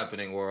 What's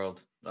happening,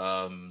 world?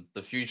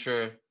 The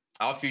future,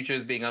 our future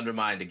is being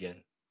undermined again.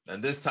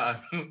 And this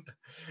time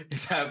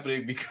it's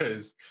happening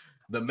because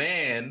the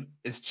man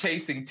is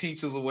chasing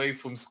teachers away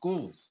from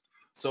schools.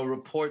 So a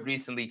report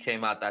recently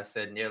came out that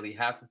said nearly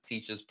half of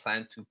teachers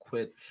plan to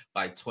quit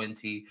by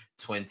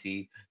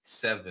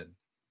 2027.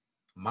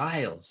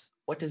 Miles,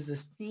 what does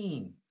this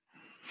mean?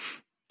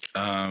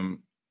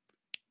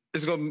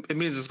 It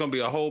means it's gonna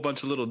be a whole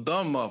bunch of little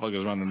dumb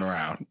motherfuckers running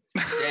around.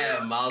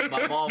 Yeah, Miles,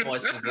 my mom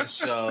watches the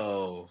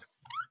show.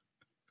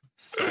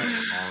 Sorry,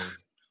 Mom.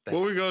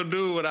 What we gonna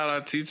do without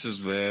our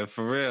teachers, man?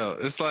 For real,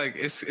 it's like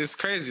it's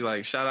crazy.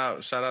 Like shout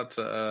out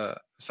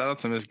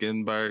to Miss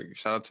Ginsburg,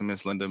 shout out to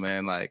Miss Linda,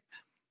 man. Like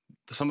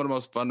some of the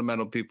most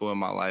fundamental people in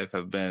my life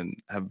have been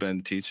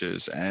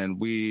teachers,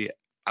 and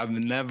I've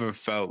never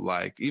felt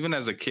like, even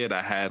as a kid,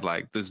 I had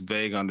like this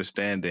vague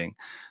understanding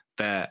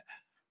that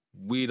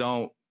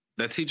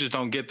teachers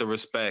don't get the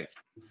respect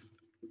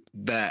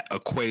that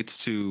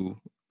equates to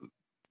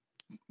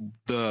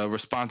the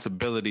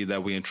responsibility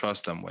that we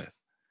entrust them with.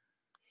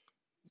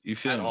 You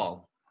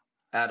feel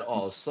at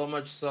all. So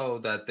much so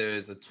that there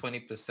is a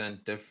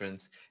 20%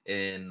 difference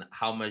in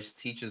how much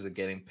teachers are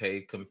getting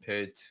paid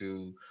compared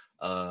to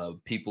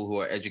people who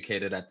are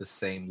educated at the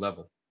same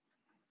level.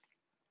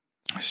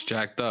 It's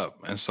jacked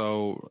up. And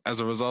so as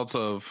a result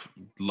of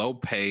low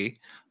pay,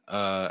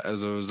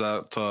 as a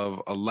result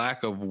of a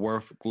lack of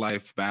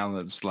work-life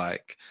balance,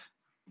 like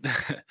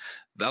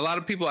a lot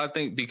of people, I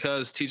think,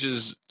 because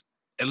teachers,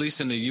 at least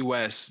in the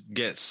U.S.,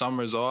 get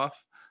summers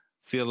off,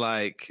 feel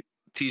like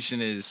teaching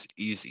is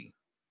easy,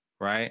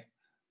 right?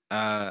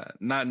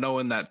 Not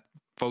knowing that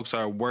folks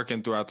are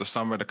working throughout the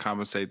summer to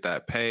compensate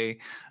that pay,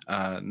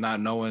 not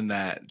knowing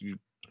that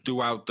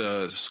throughout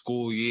the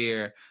school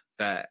year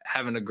that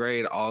having to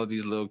grade all of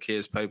these little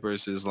kids'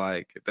 papers is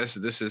like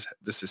this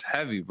is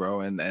heavy,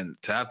 bro, and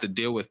to have to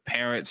deal with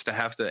parents, to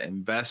have to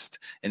invest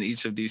in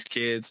each of these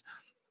kids.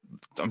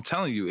 I'm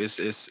telling you,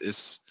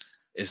 it's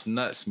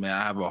nuts, man.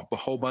 I have a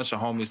whole bunch of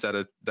homies that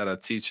are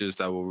teachers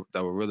that will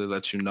really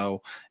let you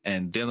know.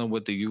 And dealing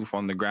with the youth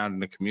on the ground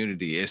in the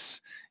community,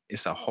 it's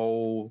a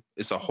whole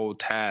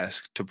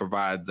task to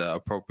provide the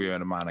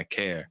appropriate amount of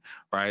care,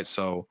 right?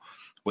 So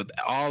with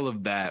all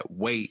of that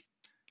weight,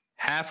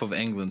 half of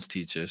England's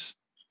teachers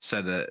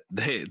said that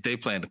they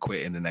plan to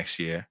quit in the next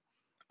year.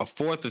 A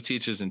fourth of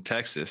teachers in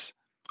Texas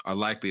are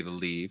likely to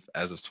leave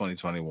as of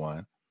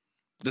 2021.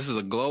 This is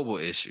a global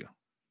issue.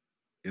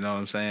 You know what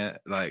I'm saying?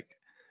 Like,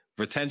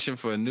 retention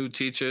for new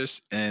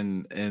teachers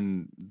in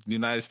the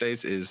United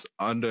States is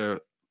under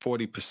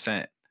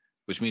 40%,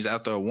 which means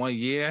after 1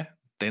 year,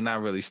 they're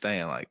not really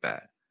staying like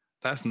that.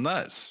 That's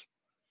nuts.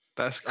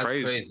 That's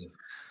crazy.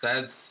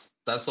 That's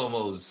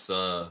almost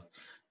the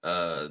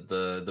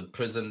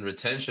prison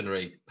retention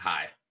rate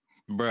high.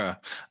 Bruh.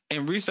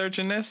 In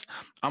researching this,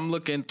 I'm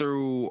looking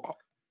through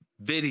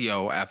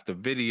video after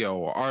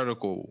video,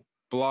 article,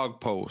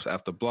 blog post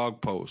after blog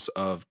post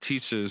of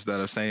teachers that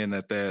are saying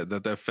that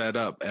they're fed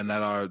up and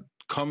that are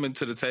coming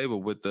to the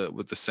table with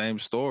the same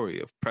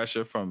story of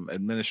pressure from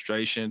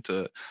administration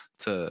to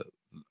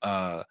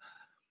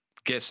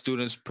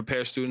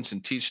prepare students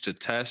and teach to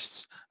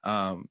tests,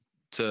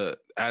 to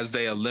as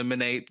they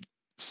eliminate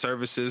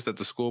services that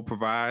the school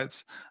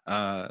provides,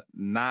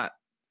 not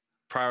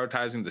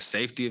prioritizing the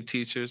safety of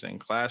teachers in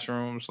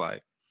classrooms,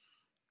 like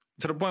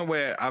to the point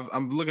where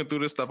I'm looking through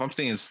this stuff, I'm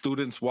seeing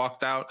students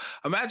walked out.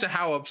 Imagine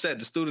how upset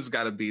the students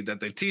got to be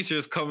that their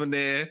teachers coming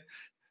in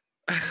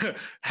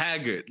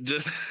haggard,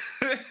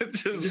 just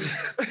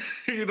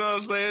you know what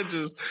I'm saying,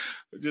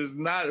 just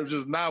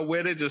not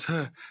with it, just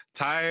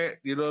tired.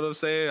 You know what I'm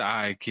saying? All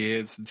right,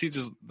 kids, the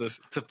teachers,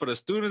 for the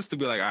students to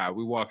be like, all right,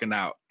 we walking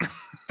out.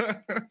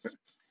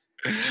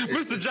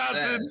 Mr.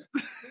 Johnson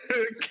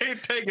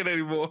can't take it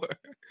anymore.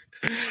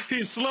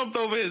 He slumped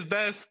over his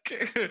desk.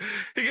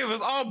 He gave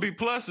us all B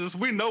pluses.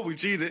 We know we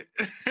cheated.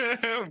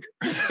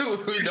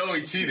 We know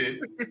we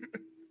cheated.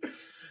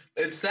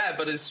 It's sad,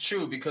 but it's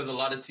true because a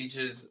lot of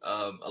teachers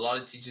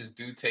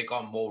do take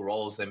on more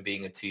roles than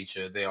being a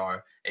teacher. They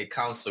are a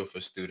counselor for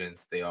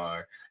students. They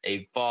are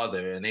a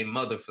father and a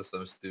mother for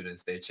some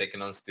students. They're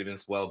checking on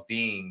students'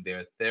 well-being.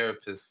 They're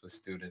therapists for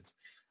students.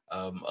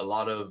 A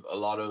lot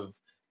of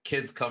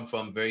kids come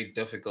from very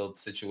difficult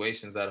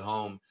situations at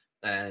home.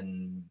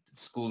 and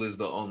school is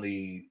the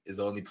only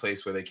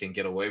place where they can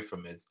get away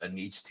from it. And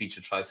each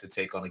teacher tries to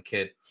take on a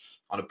kid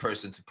on a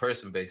person to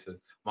person basis.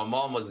 My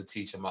mom was a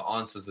teacher. My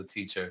aunt was a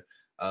teacher.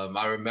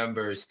 I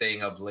remember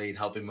staying up late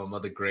helping my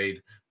mother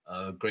grade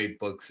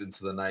books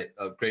into the night,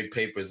 grade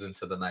papers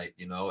into the night,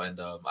 you know. And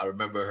I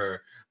remember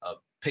her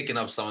picking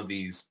up some of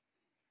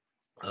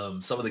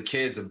the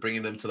kids and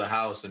bringing them to the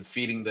house and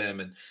feeding them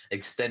and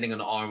extending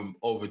an arm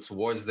over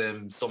towards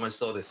them. So much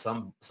so that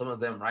some of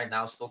them right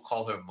now still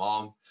call her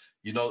mom.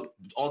 You know,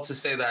 all to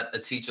say that a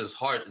teacher's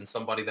heart and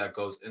somebody that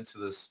goes into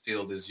this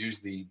field is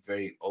usually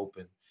very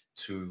open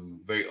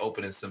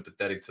and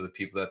sympathetic to the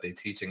people that they're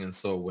teaching. And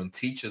so when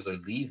teachers are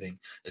leaving,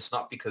 it's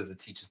not because the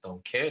teachers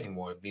don't care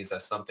anymore. It means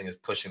that something is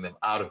pushing them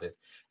out of it.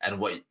 And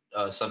what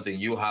something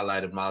you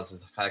highlighted, Miles,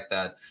 is the fact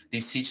that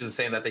these teachers are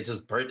saying that they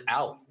just burnt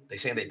out. They're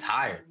saying they're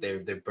tired.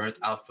 They're burnt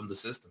out from the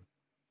system.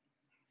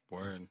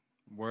 Word.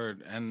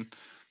 And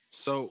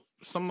so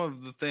some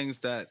of the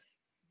things that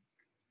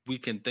we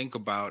can think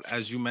about,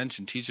 as you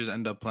mentioned, teachers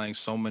end up playing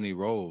so many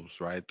roles,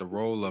 right? The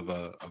role of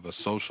a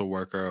social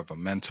worker, of a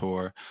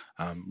mentor.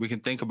 We can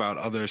think about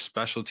other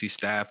specialty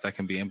staff that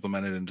can be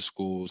implemented into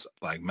schools,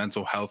 like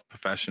mental health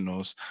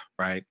professionals,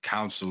 right?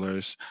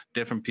 Counselors,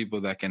 different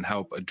people that can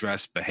help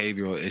address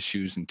behavioral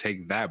issues and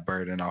take that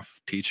burden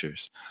off of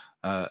teachers.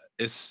 I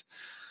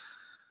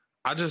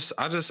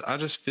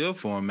just feel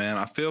for him, man.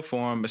 I feel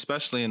for him,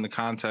 especially in the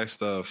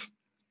context of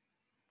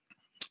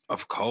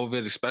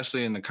COVID,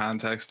 especially in the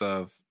context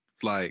of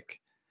like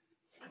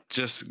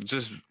just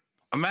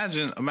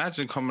imagine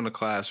coming to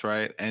class,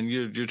 right? And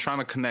you're trying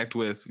to connect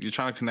with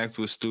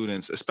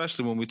students,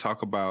 especially when we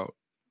talk about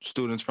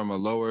students from a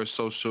lower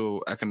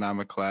social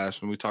economic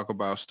class, when we talk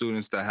about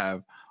students that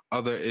have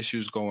other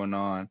issues going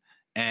on,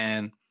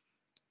 and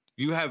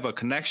you have a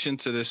connection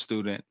to this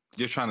student,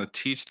 you're trying to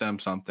teach them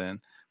something.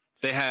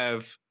 They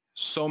have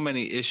so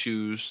many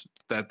issues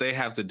that they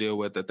have to deal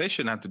with that they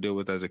shouldn't have to deal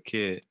with as a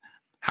kid.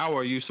 How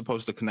are you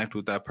supposed to connect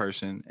with that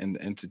person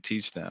and to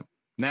teach them?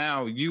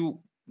 Now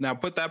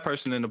put that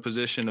person in a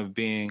position of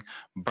being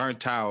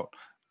burnt out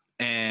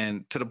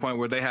and to the point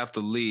where they have to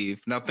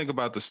leave. Now think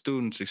about the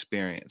student's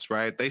experience,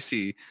 right? They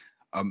see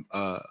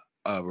a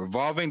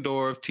revolving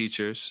door of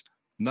teachers.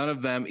 None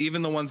of them,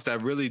 even the ones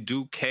that really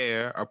do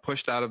care, are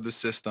pushed out of the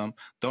system,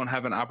 don't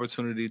have an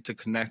opportunity to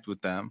connect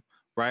with them.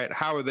 Right?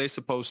 How are they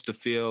supposed to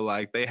feel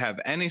like they have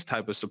any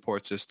type of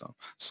support system?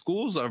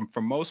 Schools are, for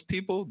most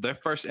people, their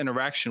first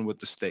interaction with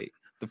the state,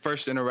 the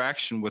first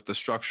interaction with the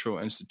structural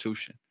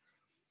institution.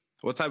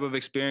 What type of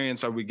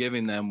experience are we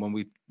giving them when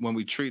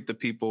we treat the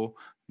people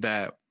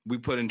that we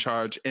put in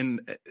charge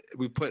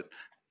we put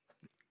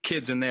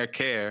kids in their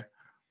care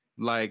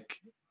like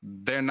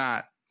they're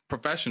not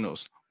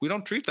professionals? We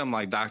don't treat them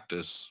like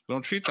doctors. We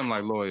don't treat them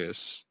like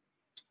lawyers.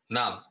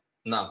 No.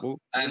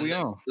 And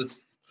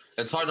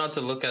it's hard not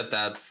to look at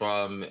that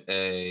from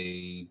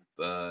a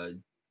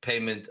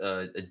payment,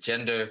 a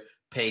gender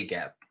pay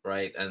gap,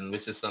 right? And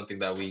which is something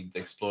that we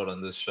explored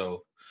on this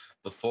show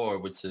before,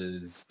 which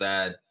is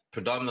that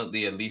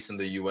predominantly, at least in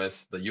the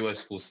U.S.,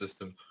 school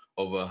system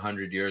over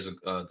 100 years,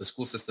 the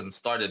school system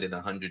started in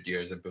 100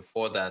 years, and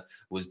before that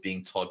was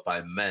being taught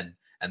by men.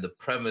 And the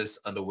premise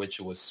under which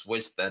it was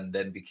switched and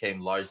then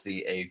became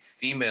largely a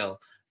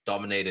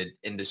female-dominated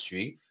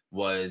industry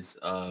was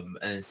an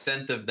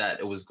incentive that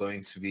it was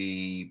going to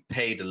be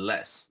paid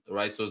less,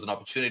 right? So it was an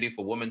opportunity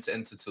for women to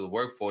enter to the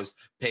workforce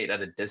paid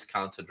at a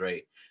discounted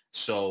rate.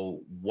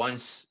 So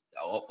once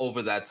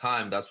over that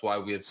time, that's why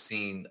we have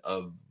seen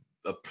a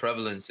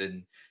prevalence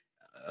in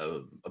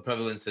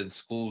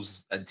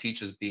schools and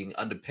teachers being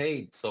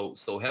underpaid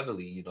so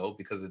heavily, you know,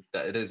 because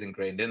it is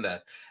ingrained in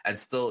that. And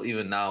still,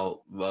 even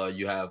now,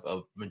 you have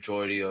a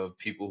majority of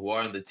people who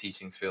are in the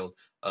teaching field,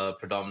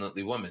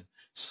 predominantly women.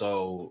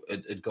 So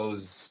it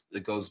goes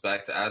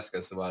back to ask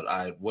us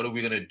about, what are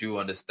we going to do,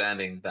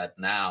 understanding that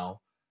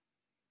now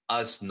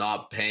us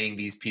not paying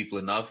these people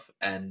enough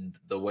and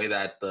the way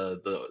that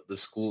the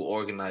school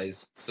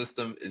organized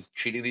system is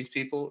treating these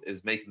people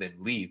is making them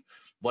leave.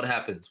 What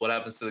happens? What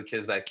happens to the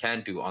kids that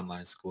can do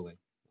online schooling?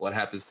 What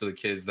happens to the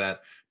kids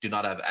that do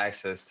not have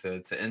access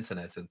to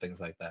internet and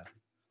things like that?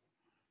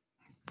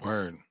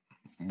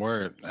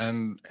 Word.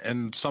 And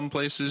in some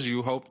places,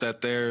 you hope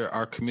that there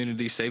are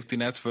community safety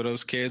nets for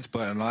those kids,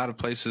 but in a lot of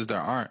places there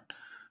aren't,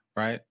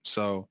 right?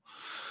 So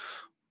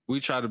we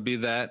try to be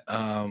that.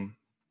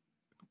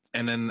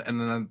 And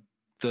then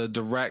the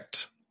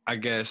direct, I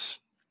guess,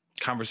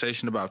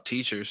 conversation about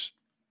teachers,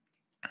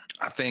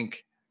 I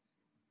think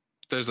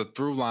there's a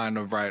through line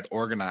of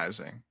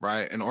organizing,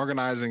 right? And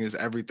organizing is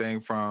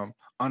everything from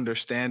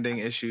understanding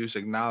issues,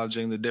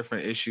 acknowledging the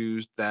different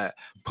issues that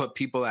put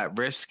people at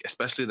risk,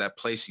 especially that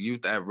place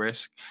youth at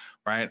risk,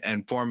 right?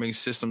 And forming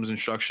systems and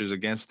structures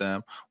against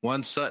them.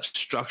 One such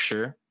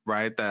structure,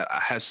 right, that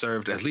has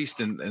served, at least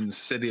in the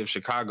city of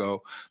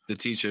Chicago, the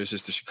teachers,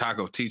 is the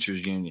Chicago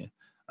Teachers Union.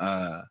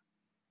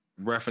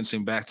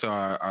 Referencing back to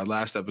our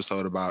last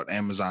episode about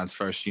Amazon's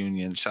first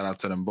union, shout out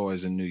to them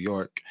boys in New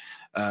York.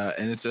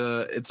 And it's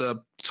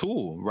a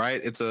tool,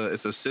 right? It's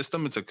a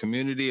system. It's a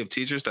community of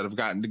teachers that have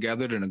gotten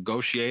together to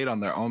negotiate on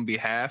their own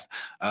behalf,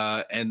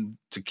 and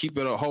to keep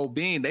it a whole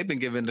being. They've been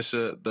giving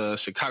the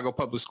Chicago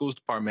Public Schools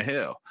Department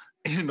hell.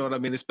 You know what I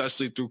mean?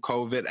 Especially through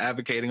COVID,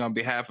 advocating on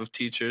behalf of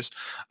teachers,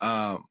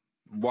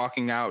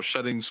 walking out,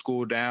 shutting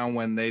school down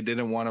when they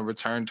didn't want to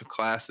return to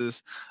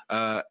classes.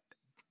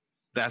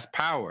 That's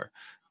power.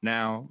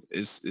 Now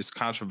it's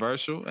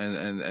controversial,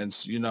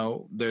 and you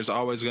know, there's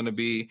always going to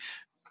be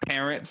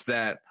parents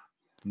that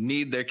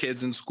need their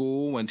kids in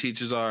school when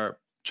teachers are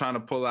trying to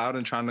pull out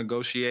and trying to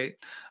negotiate.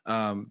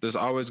 There's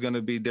always going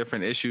to be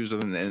different issues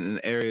in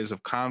areas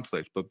of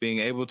conflict, but being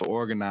able to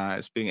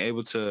organize, being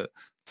able to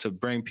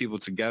bring people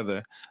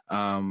together,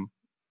 and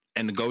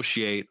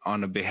negotiate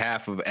on the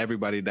behalf of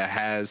everybody that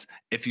has,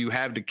 if you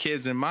have the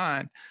kids in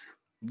mind,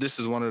 this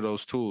is one of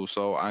those tools.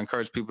 So I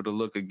encourage people to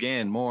look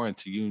again more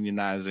into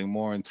unionizing,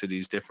 more into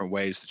these different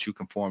ways that you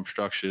can form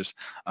structures,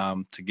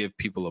 to give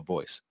people a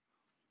voice.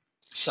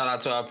 Shout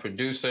out to our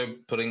producer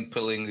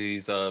pulling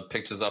these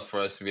pictures up for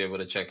us to be able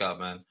to check out,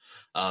 man.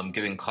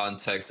 Giving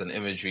context and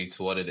imagery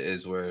to what it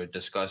is we're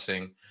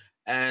discussing.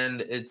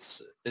 And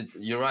it's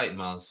you're right,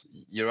 Miles.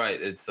 You're right.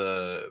 It's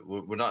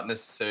we're not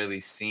necessarily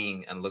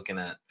seeing and looking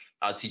at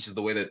our teachers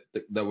the way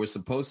that we're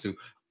supposed to.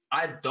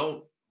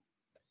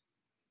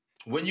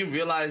 When you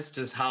realize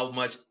just how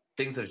much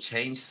things have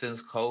changed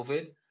since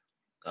COVID,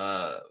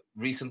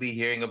 recently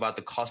hearing about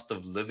the cost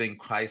of living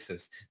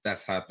crisis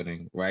that's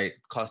happening, right?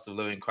 Cost of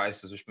living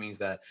crisis, which means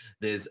that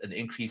there's an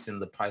increase in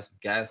the price of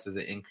gas, there's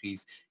an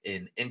increase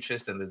in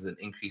interest, and there's an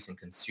increase in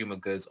consumer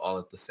goods all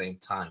at the same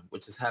time,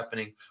 which is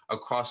happening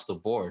across the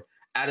board.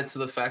 Added to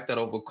the fact that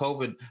over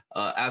COVID,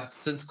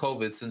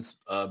 since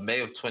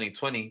May of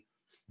 2020,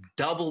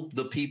 doubled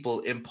the people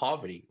in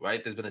poverty,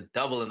 right? There's been a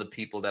double in the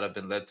people that have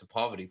been led to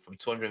poverty, from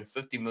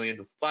 250 million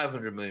to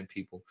 500 million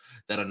people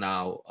that are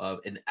now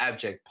in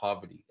abject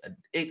poverty,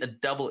 a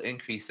double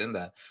increase in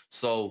that.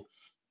 So,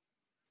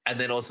 and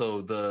then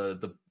also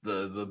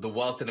the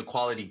wealth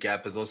inequality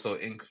gap has also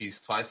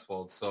increased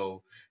twicefold.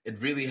 So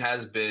it really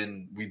has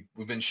been,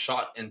 we've been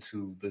shot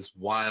into this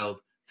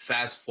wild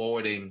fast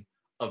forwarding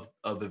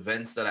of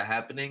events that are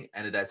happening,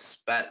 and it has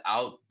spat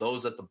out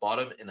those at the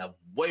bottom in a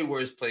way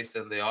worse place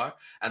than they are,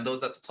 and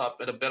those at the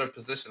top in a better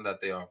position that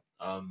they are.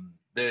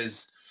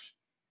 There's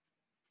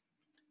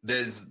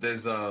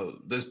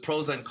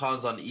pros and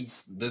cons on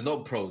each. There's no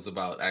pros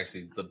about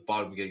actually the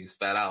bottom getting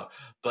spat out,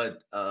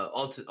 but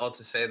all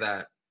to say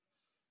that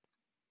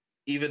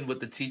even with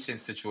the teaching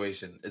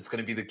situation, it's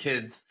going to be the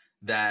kids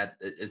that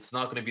it's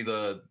not going to be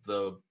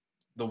the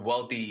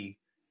wealthy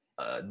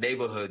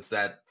neighborhoods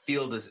that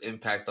feel this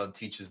impact on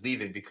teachers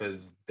leaving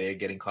because they're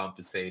getting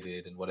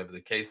compensated and whatever the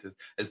case is.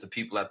 It's the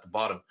people at the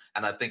bottom.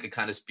 And I think it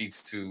kind of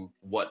speaks to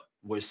what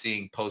we're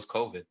seeing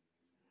post-COVID.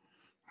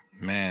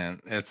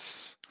 Man,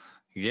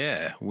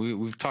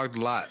 we've talked a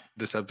lot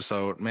this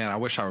episode. Man, I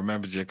wish I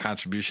remembered your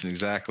contribution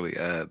exactly.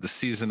 The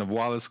season of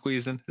wallet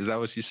squeezing. Is that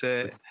what you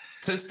said? It's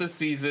just the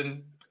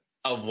season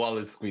of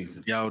wallet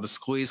squeezing. Yo, the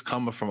squeeze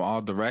coming from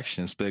all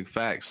directions. Big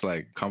facts.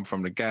 Like, come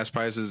from the gas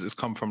prices. It's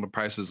come from the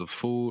prices of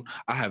food.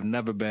 I have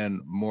never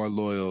been more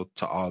loyal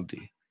to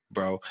Aldi,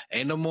 bro.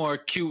 Ain't no more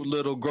cute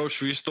little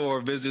grocery store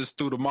visits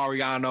through the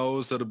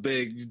Marianos or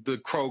the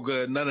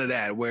Kroger. None of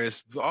that. Where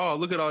it's, oh,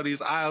 look at all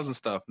these aisles and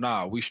stuff.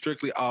 Nah, we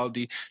strictly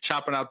Aldi,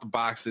 shopping out the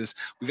boxes.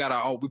 We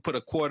put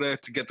a quarter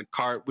to get the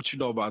cart. What you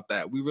know about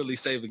that? We really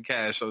saving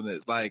cash on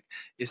this. Like,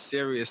 it's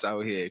serious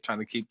out here trying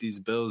to keep these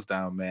bills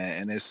down,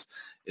 man. And it's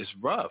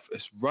rough.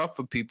 It's rough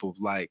for people.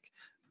 Like,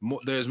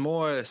 there's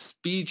more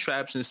speed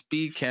traps and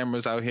speed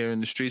cameras out here in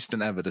the streets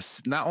than ever.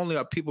 Not only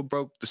are people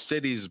broke, the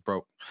city's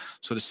broke.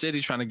 So the city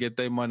trying to get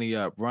their money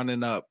up,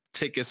 running up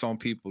tickets on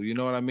people. You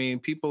know what I mean?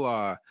 People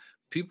are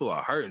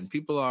hurting.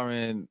 People are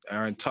in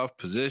tough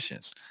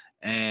positions,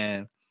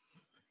 and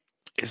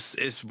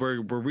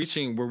we're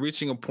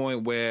reaching a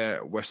point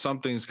where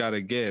something's got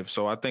to give.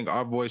 So I think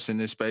our voice in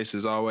this space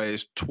is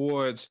always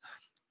towards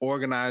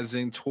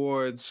organizing,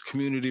 towards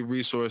community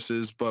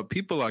resources, but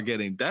people are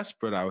getting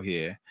desperate out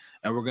here,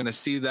 and we're going to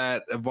see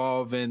that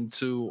evolve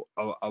into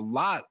a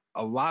lot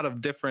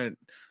of different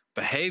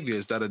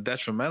behaviors that are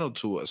detrimental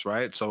to us,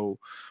 right? So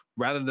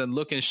rather than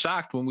looking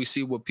shocked when we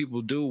see what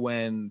people do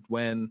when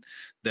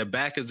their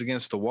back is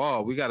against the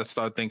wall, we got to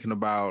start thinking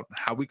about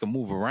how we can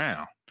move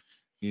around,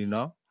 you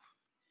know?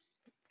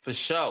 For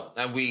sure.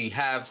 And we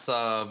have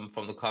some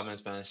from the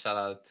comments, man. Shout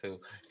out to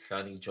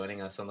Johnny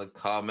joining us on the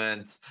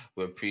comments.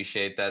 We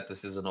appreciate that.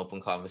 This is an open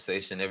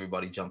conversation.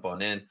 Everybody jump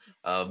on in.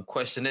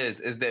 Question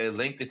is there a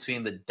link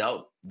between the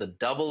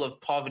double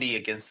of poverty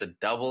against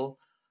the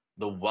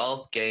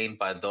wealth gained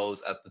by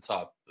those at the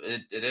top?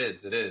 It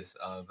is.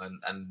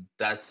 And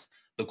that's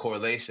the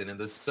correlation. In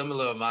the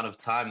similar amount of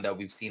time that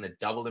we've seen a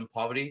double in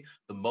poverty,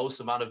 the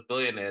most amount of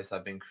billionaires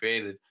have been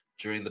created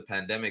during the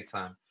pandemic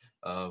time.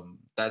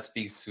 That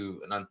speaks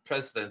to an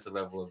unprecedented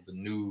level of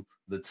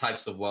the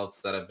types of wealth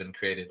that have been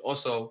created.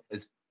 Also,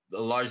 it's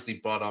largely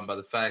brought on by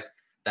the fact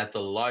that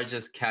the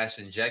largest cash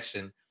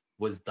injection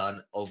was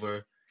done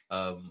over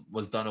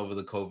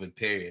the COVID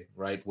period,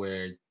 right?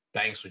 Where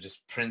banks were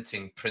just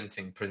printing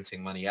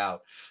money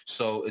out.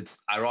 So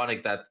it's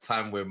ironic that the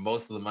time where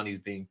most of the money is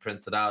being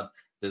printed out,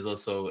 there's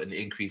also an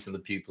increase in the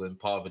people in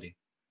poverty.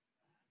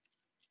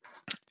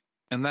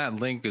 And that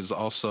link is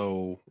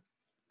also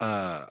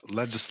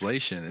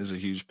legislation is a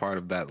huge part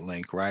of that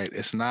link, right?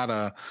 It's not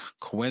a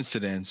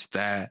coincidence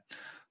that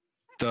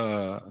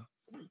the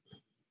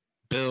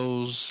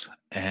bills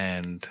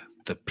and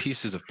the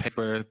pieces of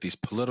paper, these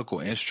political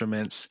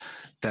instruments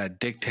that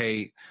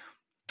dictate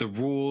the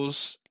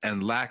rules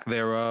and lack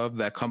thereof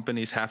that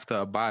companies have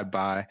to abide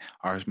by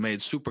are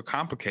made super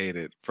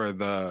complicated for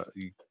the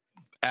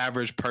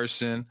average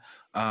person,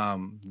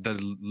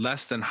 the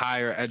less than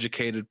higher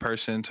educated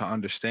person to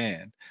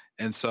understand.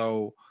 And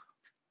so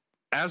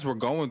as we're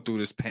going through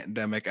this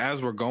pandemic,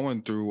 as we're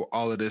going through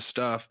all of this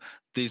stuff,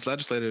 these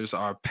legislators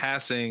are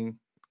passing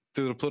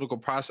through the political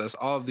process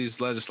all of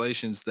these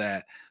legislations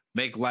that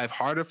make life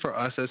harder for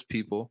us as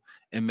people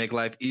and make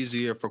life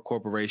easier for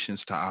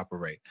corporations to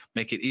operate,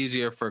 make it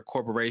easier for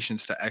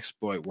corporations to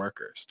exploit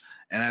workers.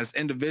 And as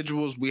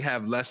individuals, we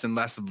have less and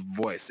less of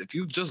a voice. If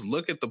you just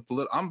look at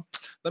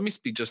let me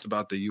speak just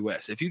about the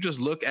US. If you just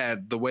look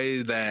at the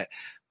way that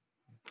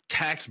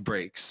tax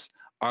breaks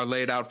are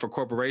laid out for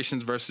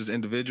corporations versus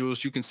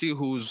individuals, you can see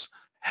whose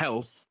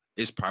health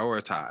is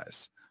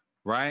prioritized,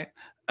 right?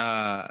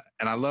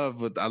 And I love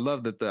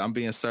that I'm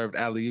being served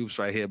alley-oops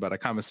right here by the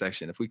comment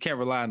section. If we can't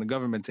rely on the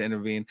government to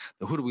intervene,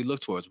 then who do we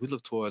look towards? We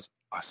look towards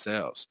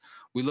ourselves.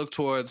 We look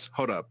towards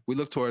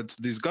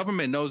these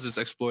government knows it's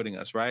exploiting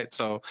us, right?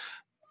 So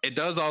it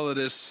does all of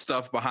this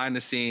stuff behind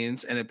the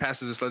scenes and it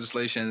passes this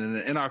legislation, and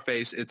in our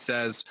face, it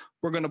says,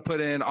 we're going to put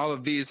in all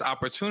of these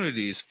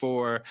opportunities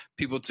for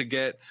people to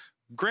get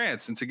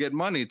grants and to get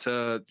money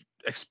to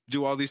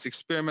do all these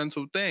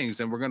experimental things.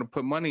 And we're going to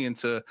put money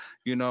into,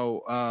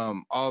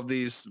 all of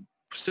these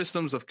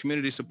systems of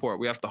community support.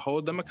 We have to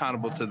hold them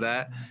accountable to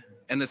that.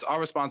 And it's our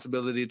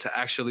responsibility to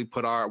actually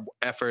put our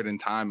effort and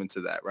time into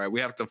that, right? We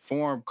have to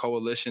form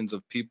coalitions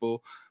of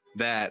people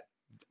that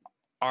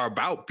are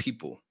about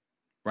people,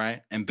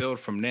 right? And build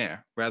from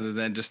there rather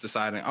than just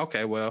deciding,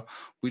 okay, well,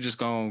 we just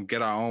going to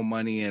get our own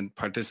money and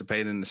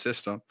participate in the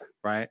system,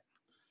 right?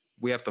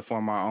 We have to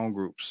form our own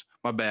groups.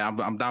 My bad,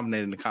 I'm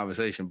dominating the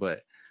conversation,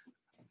 but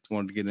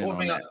wanted to get in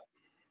on that.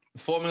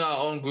 Forming our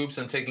own groups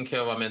and taking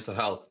care of our mental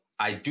health.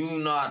 I do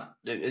not,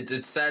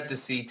 it's sad to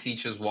see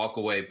teachers walk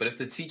away, but if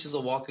the teachers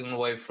are walking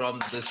away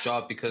from this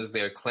job because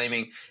they're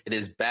claiming it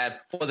is bad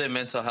for their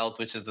mental health,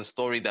 which is the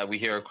story that we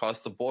hear across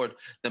the board,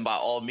 then by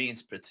all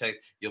means,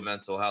 protect your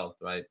mental health,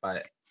 right?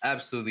 By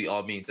absolutely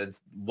all means. And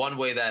one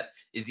way that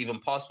is even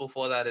possible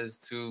for that is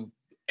to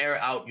air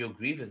out your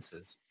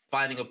grievances,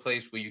 finding a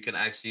place where you can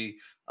actually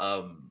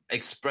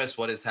express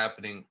what is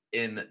happening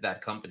in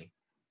that company.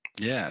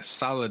 Yeah,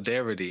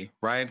 solidarity,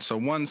 right? So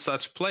one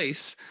such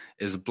place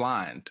is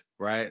Blind,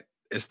 right?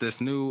 It's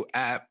this new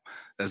app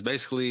that's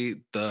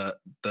basically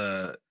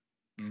the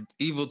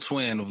evil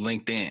twin of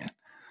LinkedIn,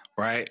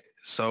 right?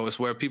 So it's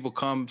where people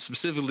come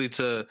specifically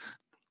to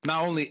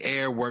not only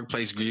air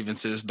workplace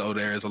grievances, though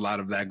there is a lot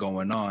of that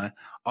going on,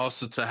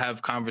 also to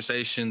have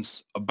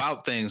conversations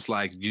about things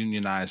like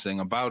unionizing,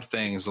 about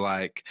things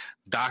like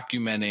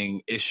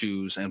documenting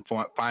issues and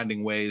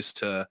finding ways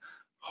to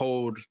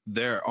hold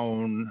their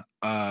own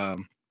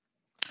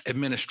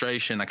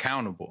administration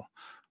accountable,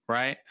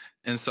 right?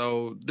 And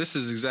so this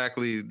is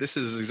exactly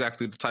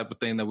the type of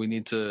thing that we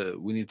need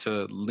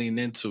to lean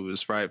into,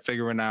 is right,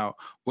 figuring out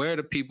where are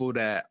the people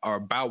that are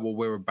about what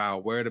we're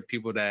about, where are the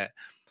people that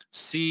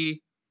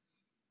see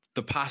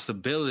the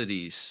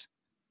possibilities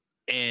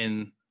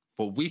in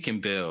what we can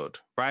build,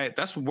 right?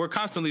 That's what we're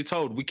constantly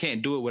told. We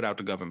can't do it without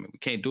the government. We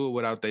can't do it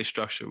without their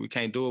structure. We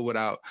can't do it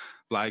without,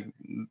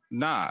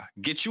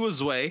 get you a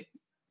Zway,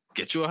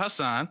 get you a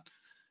Hassan,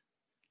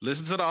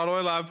 listen to the All the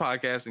Way Live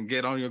podcast and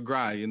get on your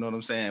grind. You know what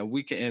I'm saying?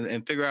 We can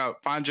and figure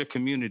out, find your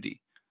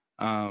community.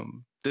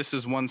 This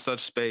is one such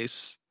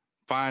space.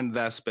 Find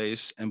that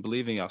space and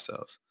believe in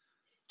yourselves.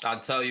 I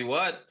tell you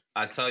what,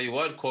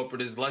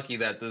 corporate is lucky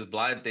that this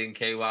Blind thing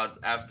came out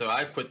after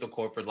I quit the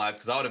corporate life,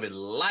 because I would have been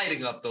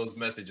lighting up those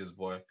messages,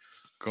 boy.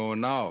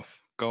 Going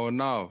off.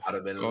 I'd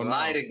have been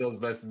lighting those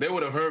messages. They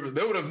would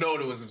have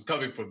known it was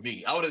coming from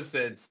me. I would have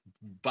said,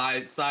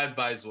 signed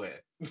by Zway.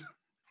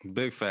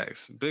 Big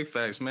facts,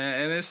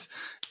 man. And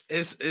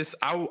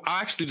I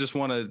actually just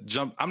want to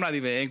jump. I'm not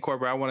even in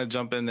corporate. I want to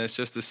jump in this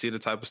just to see the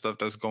type of stuff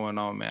that's going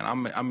on, man.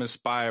 I'm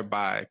inspired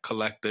by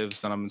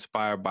collectives, and I'm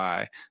inspired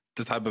by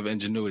the type of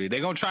ingenuity.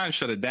 They're going to try and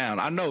shut it down.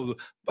 I know.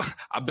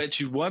 I bet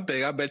you one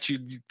thing.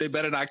 They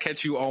better not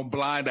catch you on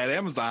Blind at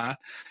Amazon.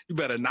 You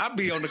better not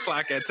be on the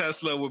clock at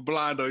Tesla with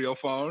Blind on your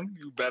phone.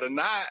 You better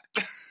not.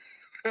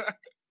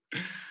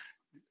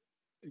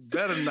 You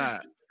better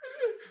not.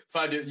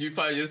 You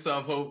find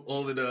yourself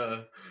holding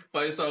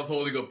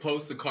a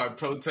poster card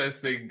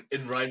protesting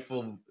in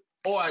rightful.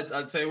 Or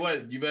I tell you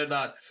what, you better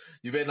not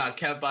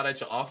camp out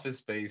at your office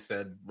space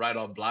and write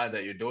on Blind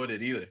that you're doing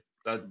it either.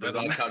 That does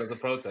not count as a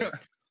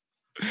protest.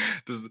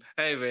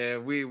 Hey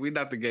man, we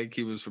not the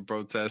gatekeepers for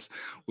protests.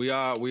 We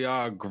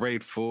are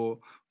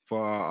grateful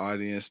for our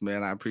audience,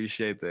 man. I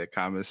appreciate the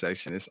comment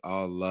section. It's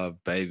all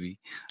love, baby.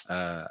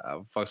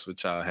 I fucks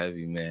with y'all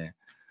heavy, man.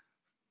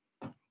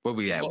 Where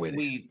we at with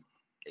it?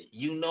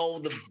 You know,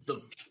 the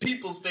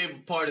people's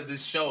favorite part of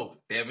this show,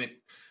 damn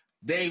it.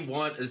 They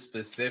want a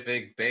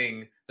specific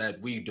thing that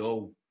we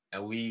do,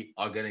 and we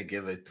are going to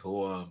give it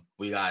to them.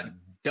 We got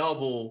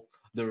double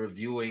the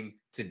reviewing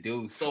to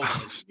do. So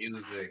much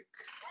music.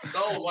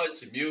 So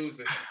much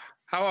music.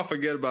 How I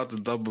forget about the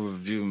double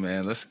review,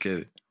 man. Let's get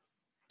it.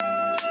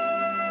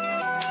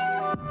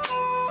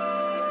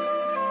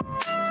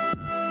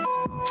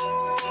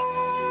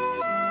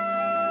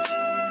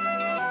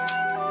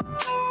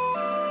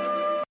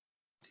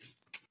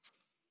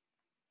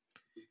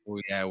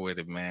 We at with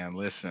it, man.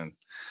 Listen,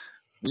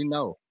 we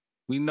know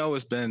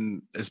it's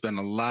been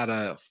a lot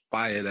of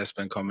fire that's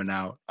been coming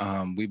out.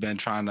 We've been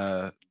trying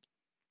to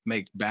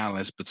make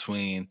balance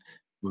between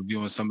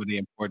reviewing some of the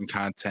important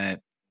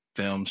content,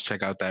 films.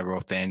 Check out that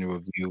Rothaniel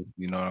review.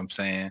 You know what I'm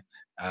saying?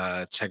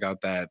 Check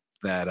out that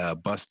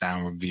Bust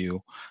Down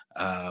review.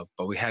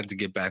 But we had to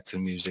get back to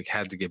the music.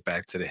 Had to get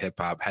back to the hip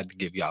hop. Had to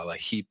give y'all a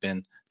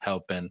heaping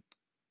helping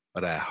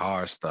of that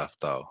hard stuff,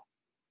 though.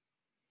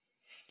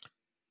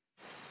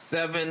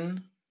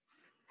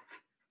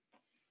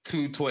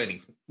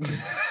 7220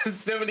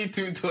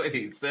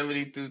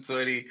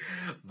 7220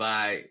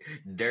 by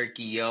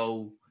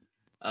Durkio.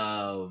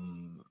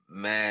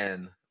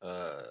 Man,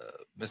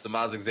 Mr.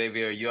 Miles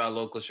Xavier, you are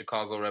local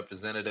Chicago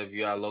representative.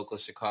 You are local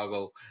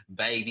Chicago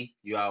baby.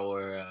 You are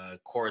our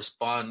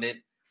correspondent.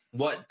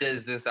 What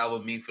does this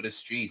album mean for the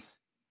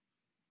streets?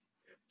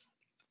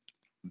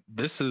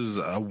 This is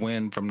a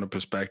win from the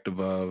perspective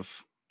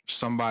of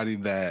somebody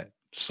that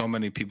so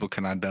many people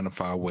can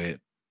identify with,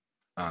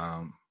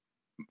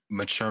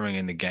 maturing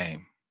in the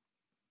game.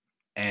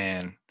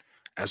 And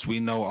as we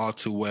know all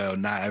too well,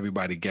 not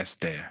everybody gets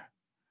there,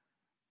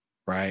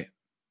 right?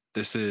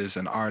 This is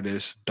an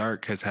artist.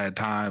 Durk has had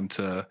time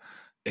to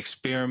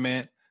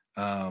experiment,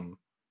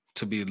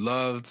 to be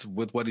loved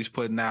with what he's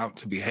putting out,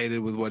 to be hated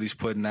with what he's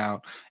putting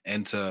out,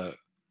 and to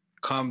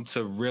come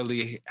to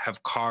really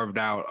have carved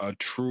out a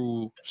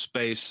true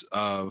space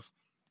of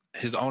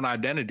his own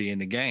identity in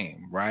the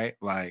game, right?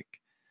 Like,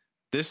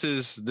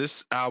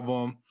 this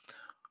album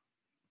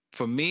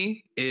for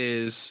me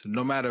is,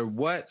 no matter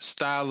what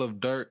style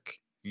of Durk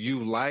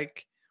you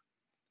like,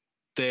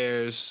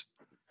 there's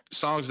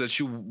songs that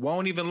you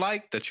won't even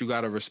like that you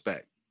gotta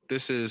respect.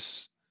 This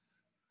is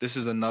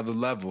another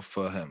level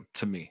for him,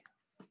 to me.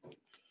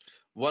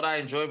 What I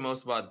enjoy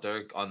most about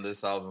Durk on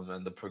this album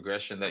and the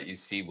progression that you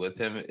see with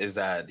him is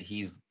that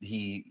his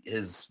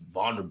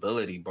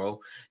vulnerability, bro.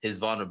 His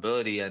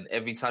vulnerability. And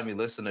every time you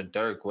listen to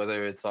Durk,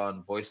 whether it's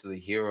on Voice of the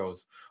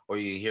Heroes or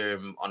you hear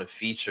him on a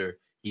feature,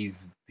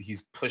 he's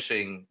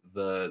pushing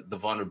the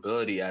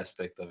vulnerability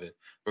aspect of it.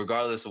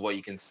 Regardless of what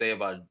you can say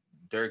about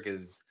Durk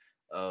is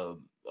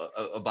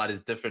about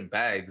his different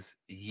bags,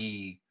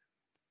 he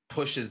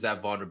pushes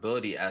that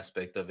vulnerability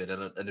aspect of it,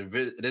 and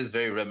it is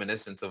very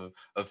reminiscent of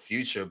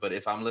Future. But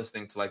if I'm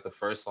listening to like the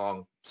first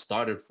song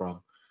Started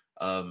From,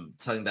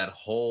 telling that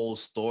whole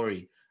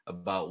story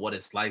about what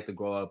it's like to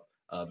grow up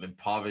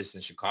impoverished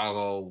in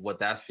Chicago, what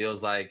that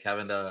feels like,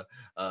 having to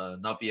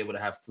not be able to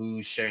have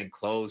food, sharing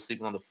clothes,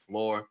 sleeping on the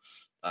floor,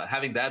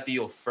 having that be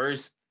your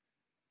first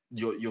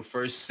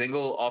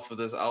single off of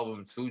this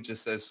album too,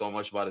 just says so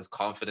much about his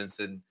confidence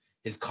in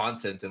his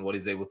content and what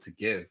he's able to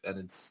give. And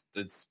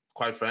it's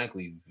quite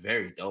frankly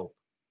very dope.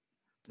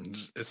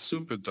 It's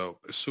super dope.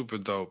 It's super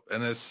dope.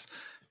 And it's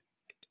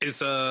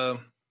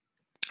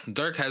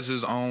Durk has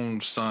his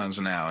own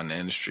sons now in the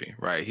industry,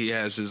 right? He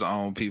has his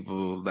own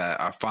people that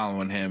are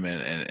following him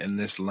in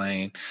this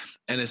lane.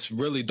 And it's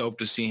really dope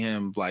to see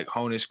him like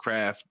hone his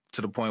craft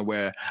to the point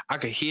where I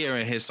could hear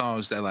in his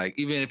songs that, like,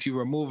 even if you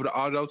remove the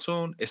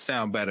auto-tune, it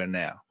sounds better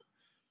now.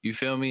 You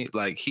feel me?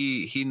 Like,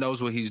 he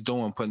knows what he's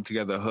doing, putting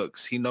together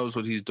hooks. He knows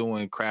what he's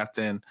doing,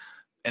 crafting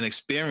an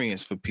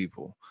experience for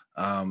people.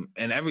 And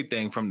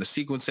everything from the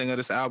sequencing of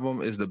this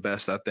album is the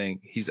best I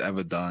think he's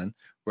ever done,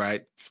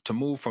 right? To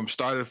move from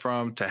Started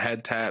From to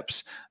Head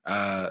Taps,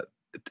 and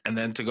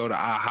then to go to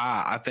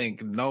Aha, I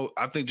think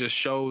just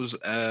shows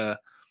a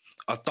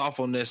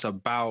thoughtfulness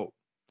about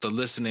the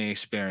listening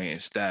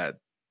experience, that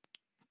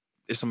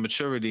it's a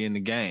maturity in the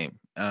game.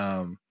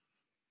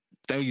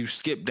 Then you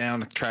skip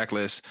down the track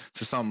list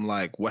to something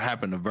like What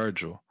Happened to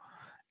Virgil.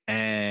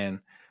 And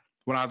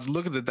when I was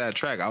looking at that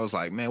track, I was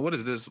like, man, what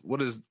is this?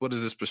 What is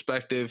this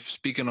perspective?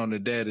 Speaking on the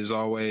dead is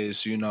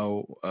always,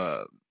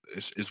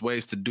 it's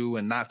ways to do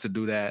and not to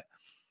do that.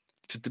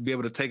 To be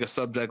able to take a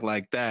subject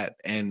like that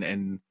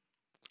and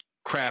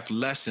craft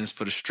lessons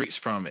for the streets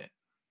from it.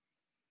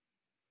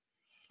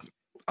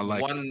 I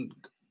like one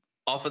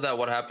off of that.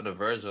 What Happened to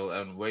Virgil,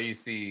 and where you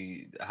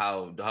see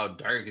how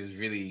Durk is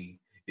really.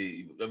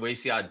 Where you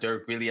see how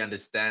Durk really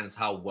understands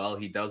how well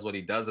he does what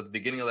he does at the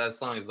beginning of that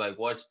song. He's like,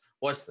 watch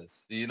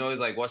this. He's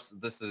like, watch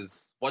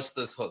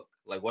this hook.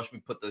 Like, watch me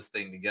put this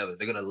thing together.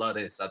 They're gonna love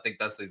this. I think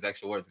that's the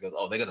exact words. He goes,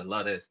 oh, they're gonna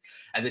love this.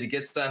 And then he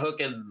gets that hook,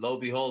 and lo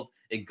and behold,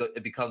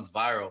 it becomes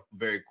viral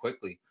very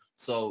quickly.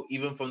 So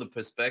even from the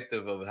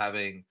perspective of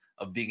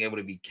being able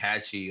to be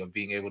catchy, of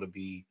being able to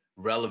be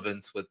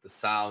relevant with the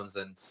sounds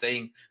and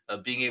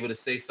being able to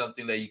say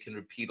something that you can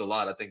repeat a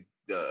lot, I think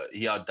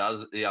he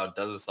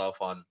outdoes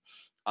himself on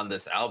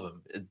this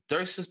album.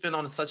 Dirk's just been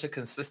on such a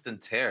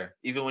consistent tear.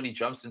 Even when he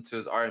jumps into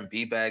his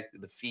R&B bag,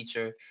 the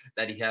feature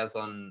that he has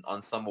on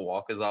Summer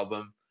Walker's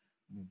album,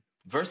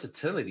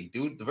 versatility,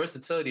 dude. The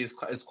versatility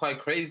is quite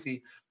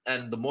crazy.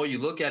 And the more you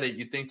look at it,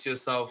 you think to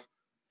yourself,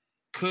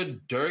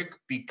 could Dirk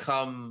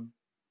become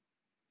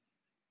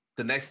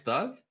the next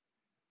Thug?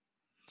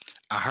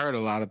 I heard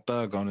a lot of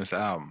Thug on this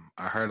album.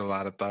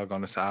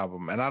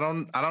 And I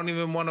don't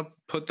even want to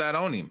put that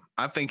on him.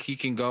 I think he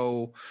can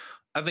go.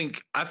 I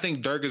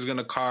think Dirk is going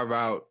to carve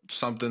out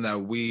something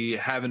that we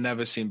haven't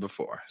never seen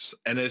before.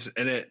 And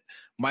it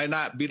might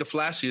not be the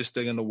flashiest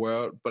thing in the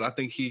world, but I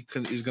think he's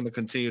going to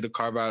continue to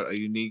carve out a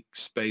unique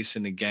space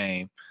in the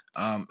game.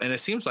 And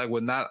it seems like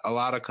with not a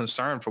lot of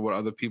concern for what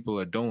other people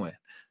are doing.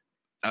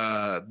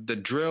 The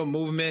drill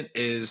movement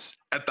is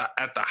at the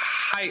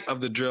height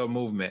of the drill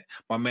movement.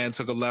 My man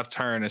took a left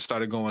turn and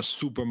started going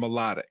super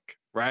melodic,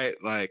 right?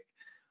 Like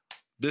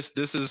this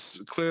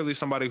is clearly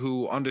somebody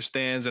who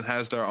understands and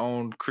has their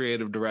own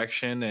creative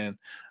direction, and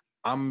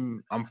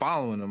I'm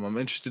following him. I'm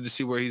interested to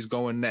see where he's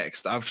going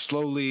next. I've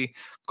slowly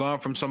gone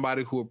from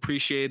somebody who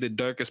appreciated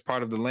Dirk as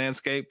part of the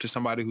landscape to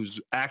somebody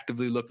who's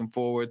actively looking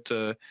forward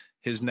to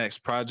his next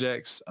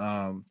projects.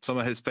 Some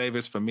of his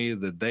favorites for me,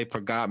 the They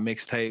Forgot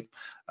mixtape,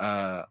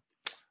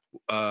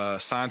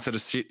 Signed to the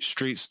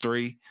Streets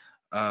 3.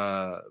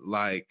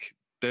 Like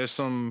there's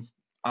some,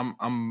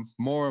 I'm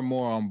more and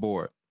more on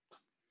board.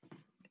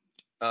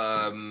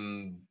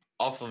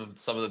 Off of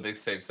some of the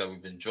mixtapes that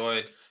we've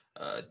enjoyed,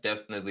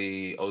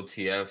 definitely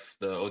OTF,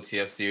 the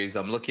OTF series.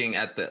 I'm looking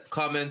at the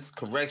comments.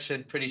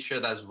 Correction, pretty sure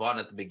that's Vaughn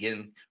at the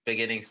beginning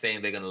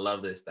saying they're gonna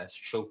love this. That's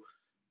true.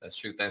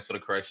 Thanks for the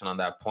correction on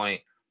that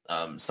point.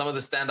 Some of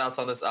the standouts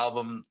on this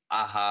album,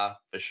 Aha,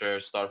 for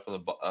sure.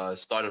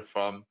 Started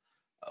from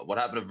What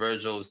Happened to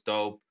Virgil is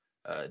dope.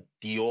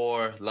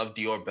 Dior, love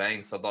Dior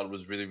Banks. I thought it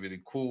was really,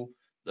 really cool.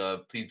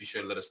 Please be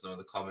sure to let us know in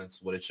the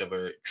comments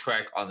whichever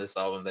track on this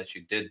album that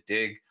you did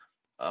dig.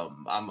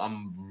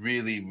 I'm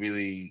really,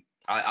 really,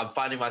 I'm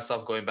finding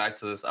myself going back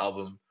to this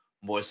album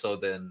more so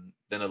than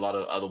a lot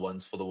of other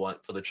ones for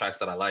the tracks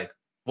that I like.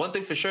 One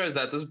thing for sure is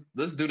that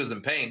this dude is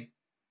in pain.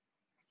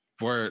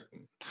 Word,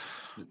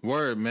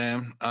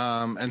 man.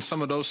 And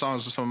some of those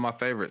songs are some of my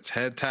favorites.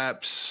 Head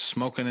Taps,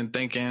 Smoking and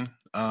Thinking.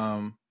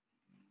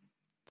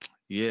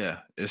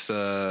 Yeah, it's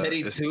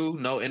Petty 2,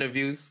 no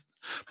interviews.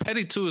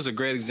 Petty 2 is a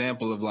great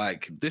example of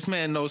like this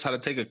man knows how to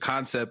take a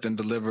concept and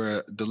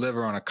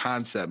deliver on a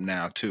concept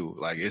now too.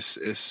 Like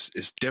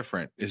it's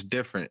different. It's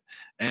different.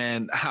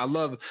 And I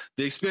love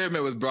the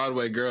experiment with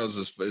Broadway Girls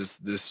is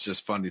this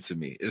just funny to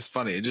me. It's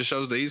funny. It just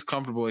shows that he's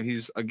comfortable and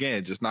he's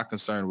again just not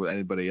concerned with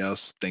anybody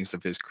else thinks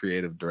of his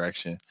creative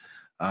direction.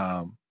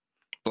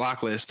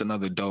 Blocklist,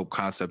 another dope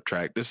concept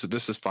track. This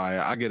is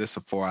fire. I get this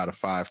a 4 out of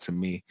 5 to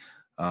me.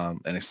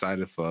 And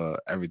excited for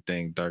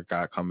everything Dirk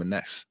got coming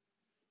next.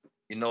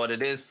 You know what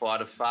it is, 4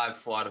 out of 5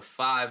 for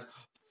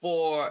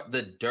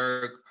the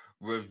Dirk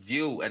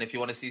review. And if you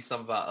want to see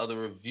some of our other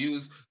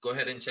reviews, go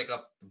ahead and check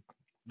out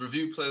the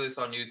review playlist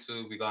on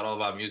YouTube. We got all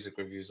of our music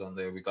reviews on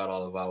there. We got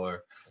all of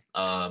our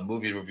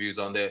movie reviews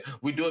on there.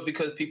 We do it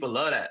because people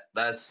love that.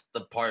 That's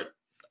the part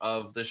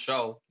of the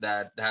show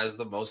that has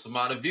the most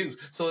amount of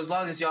views. So as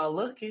long as y'all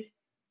looking,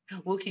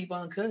 we'll keep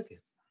on cooking.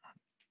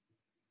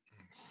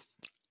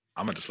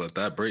 I'm going to just let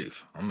that breathe.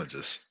 I'm going to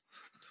just...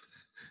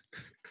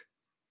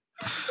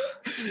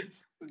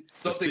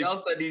 Something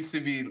else that needs to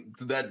be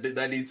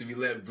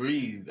let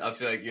breathe. I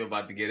feel like you're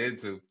about to get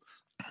into.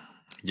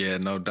 Yeah,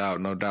 no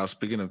doubt.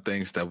 Speaking of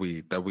things that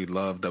we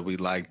love, that we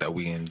like, that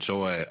we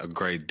enjoy a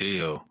great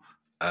deal,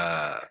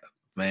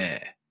 man,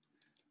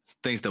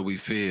 things that we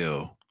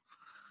feel.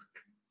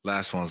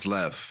 Last one's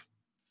left.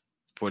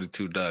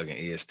 42 Dugg and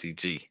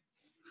ESTG.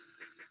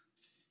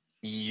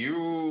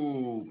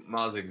 You,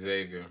 Miles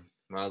Xavier.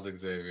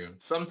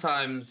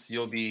 Sometimes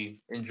you'll be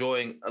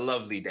enjoying a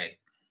lovely day,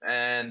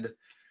 and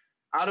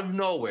out of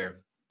nowhere,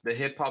 the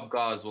hip-hop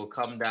gods will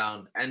come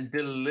down and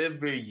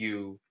deliver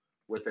you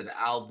with an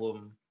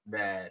album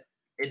that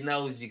it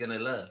knows you're going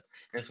to love.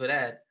 And for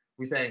that,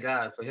 we thank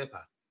God for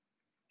hip-hop.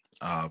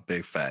 Oh,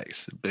 big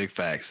facts.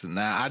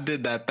 Now, I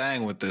did that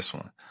thing with this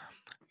one.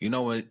 You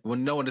know,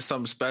 when knowing it's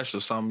something special,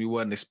 something you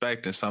wasn't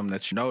expecting, something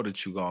that you know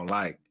that you're going to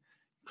like,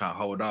 you can't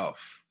hold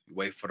off. You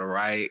wait for the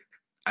right.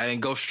 I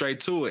didn't go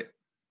straight to it.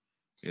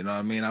 You know what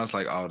I mean? I was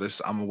like, I'm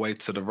going to wait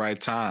till the right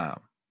time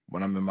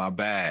when I'm in my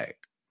bag,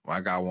 when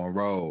I got one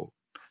rolled.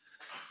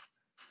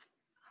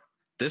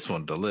 This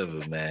one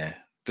delivered, man.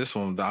 This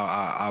one,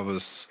 I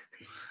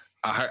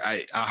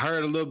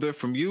heard a little bit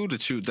from you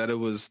that it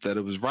was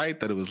right,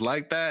 that it was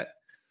like that.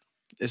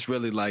 It's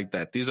really like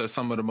that. These are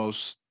some of the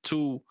most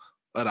two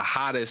of the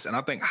hottest, and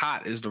I think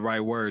hot is the right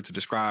word to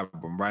describe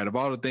them, right? Of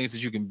all the things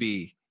that you can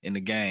be in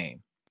the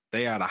game,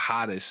 they are the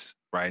hottest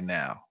right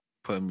now,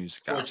 putting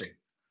music out.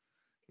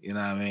 You know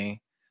what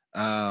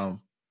I mean?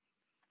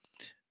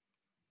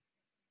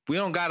 we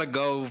don't gotta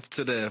go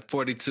to the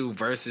 42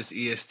 versus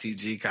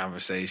ESTG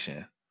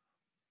conversation.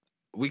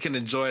 We can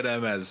enjoy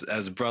them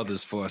as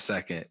brothers for a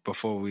second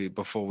before we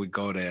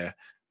go there.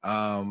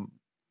 I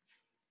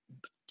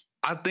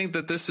think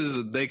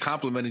that they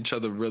complement each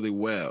other really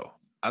well.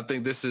 I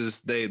think this is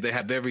they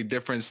have very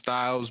different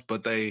styles,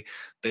 but they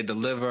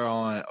deliver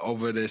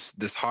over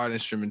this hard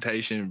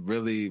instrumentation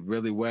really,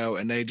 really well.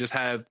 And they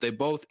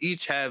both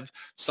each have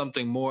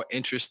something more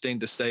interesting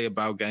to say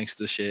about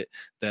gangster shit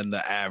than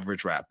the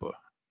average rapper.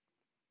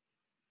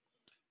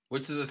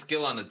 Which is a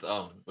skill on its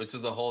own, which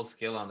is a whole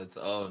skill on its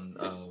own.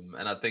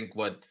 And I think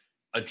what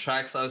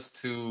attracts us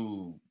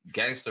to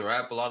gangster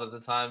rap a lot of the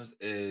times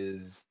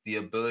is the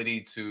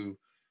ability to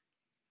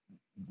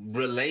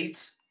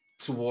relate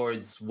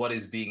towards what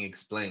is being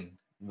explained.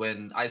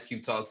 When Ice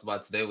Cube talks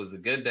about today was a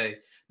good day,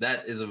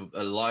 that is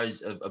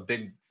a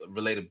big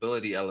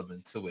relatability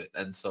element to it.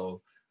 And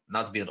so,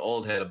 not to be an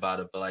old head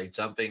about it, but like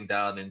jumping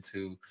down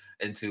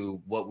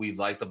into what we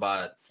liked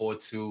about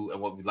 4-2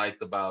 and what we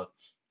liked about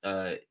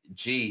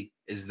G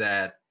is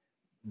that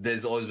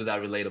there's always been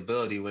that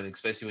relatability when,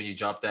 especially when you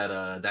drop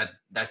that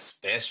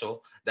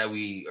special that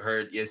we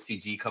heard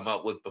ESTG come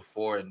up with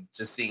before, and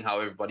just seeing how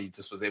everybody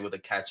just was able to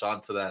catch on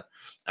to that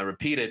and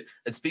repeat it.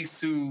 It speaks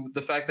to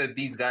the fact that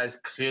these guys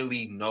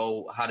clearly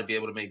know how to be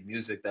able to make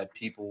music that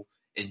people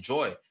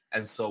enjoy.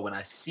 And so when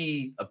I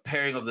see a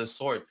pairing of this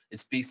sort, it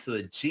speaks to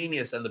the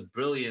genius and the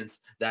brilliance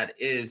that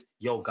is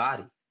Yo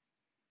Gotti.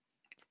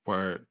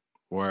 Word.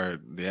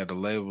 Yeah, the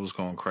label's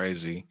going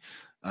crazy.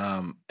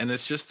 And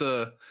it's just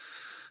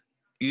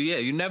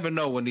you never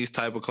know when these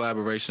type of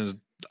collaborations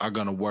are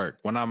going to work.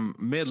 When I'm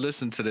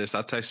mid-listen to this,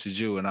 I texted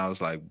you and I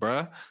was like,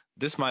 bruh,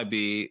 this might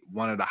be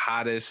one of the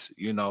hottest,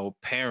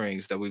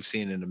 pairings that we've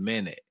seen in a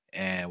minute.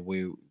 And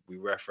we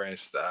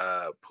referenced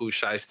Pooh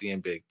Shiesty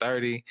and Big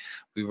 30.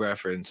 We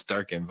referenced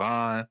Durk and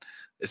Von.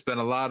 It's been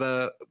a lot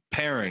of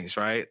pairings,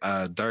 right?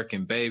 Durk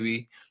and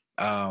Baby.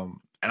 And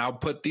I'll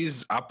put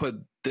this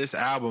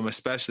album,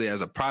 especially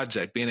as a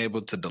project, being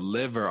able to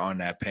deliver on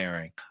that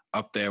pairing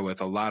up there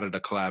with a lot of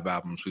the collab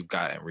albums we've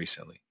gotten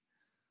recently.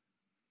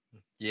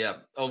 Yeah,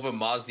 over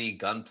Mozzie,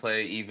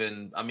 Gunplay,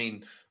 even. I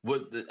mean,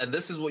 and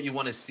this is what you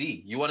want to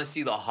see. You want to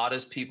see the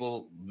hottest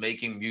people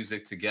making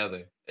music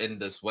together in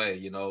this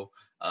way.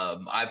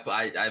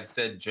 I've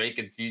said Drake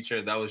and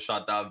Future, that was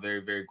shot down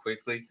very, very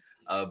quickly.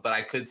 But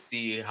I could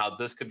see how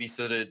this could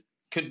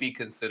be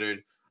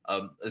considered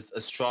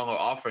a stronger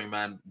offering,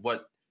 man.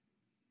 What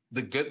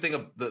the good thing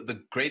of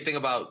the great thing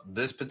about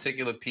this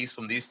particular piece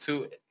from these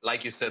two,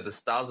 like you said, the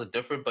styles are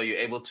different, but you're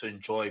able to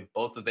enjoy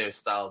both of their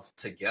styles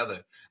together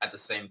at the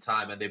same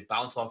time, and they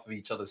bounce off of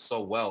each other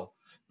so well.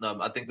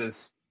 I think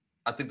this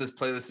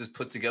playlist is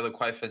put together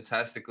quite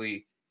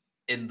fantastically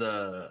in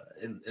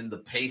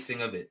the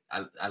pacing of it.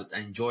 I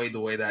enjoy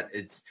the way that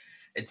it's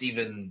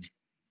even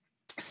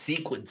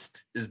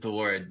sequenced is the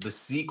word. The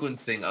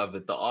sequencing of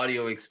it, the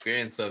audio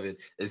experience of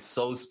it is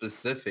so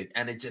specific,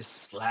 and it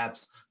just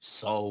slaps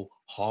so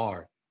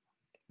hard.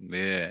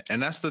 Yeah,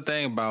 and that's the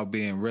thing about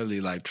being really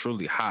like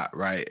truly hot,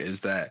 right? Is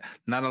that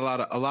not a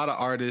lot of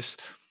artists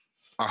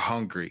are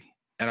hungry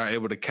and are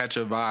able to catch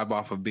a vibe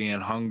off of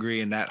being hungry,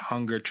 and that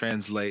hunger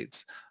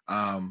translates,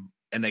 and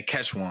they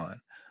catch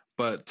one.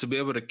 But to be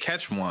able to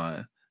catch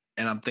one,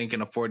 and I'm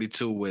thinking of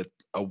 42 with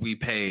a We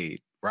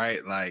Paid,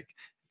 right? Like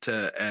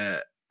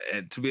to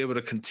be able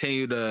to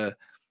continue to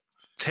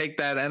take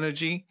that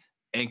energy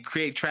and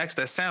create tracks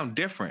that sound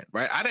different,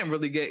 right? I didn't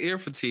really get ear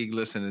fatigue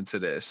listening to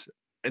this,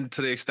 and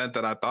to the extent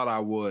that I thought I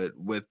would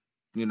with,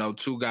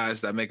 two guys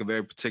that make a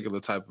very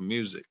particular type of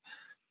music.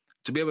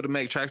 To be able to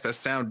make tracks that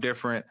sound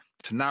different,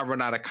 to not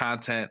run out of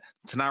content,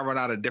 to not run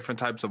out of different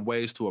types of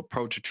ways to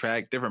approach a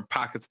track, different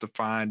pockets to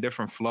find,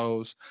 different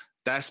flows,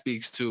 that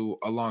speaks to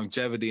a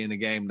longevity in the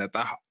game that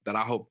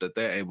I hope that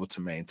they're able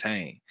to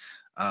maintain.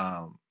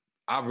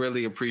 I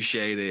really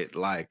appreciate it.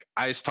 Like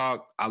Ice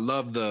Talk, I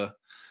love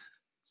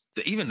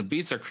even the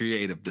beats are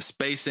creative. The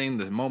spacing,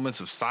 the moments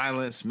of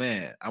silence,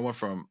 man. I went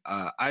from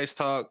Ice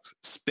Talk,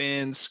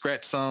 Spins,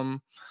 Scratch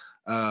Some,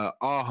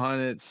 All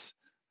Hundreds,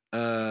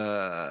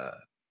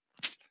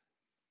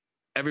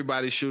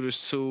 Everybody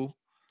Shooters 2.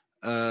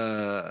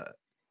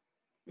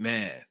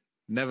 Man,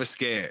 Never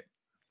Scared.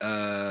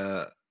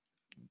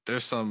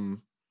 There's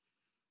some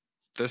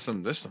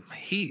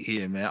heat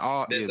here,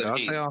 man. Did I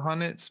say All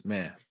Hundreds?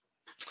 Man.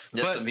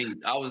 Some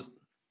heat.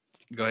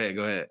 Go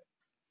ahead.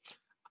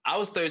 I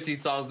was 13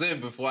 songs in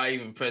before I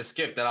even pressed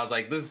skip, that I was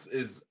like, this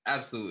is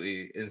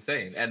absolutely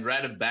insane. And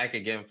ran it back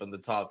again from the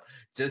top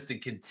just to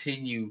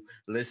continue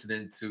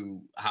listening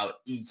to how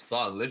each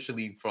song,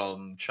 literally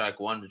from track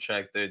 1 to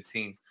track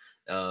 13,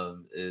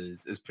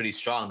 is pretty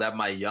strong. That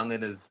My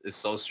Youngin' is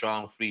so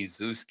strong. Free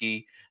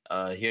Zewski,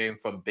 hearing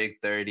from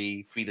Big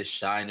 30, Free the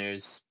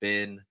Shiners,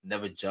 Spin,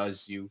 Never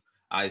Judge You,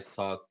 Ice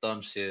Talk, Dumb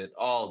Shit,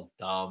 all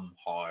dumb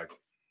hard.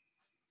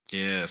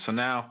 Yeah, so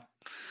now,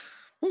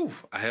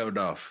 I held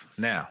off.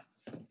 Now,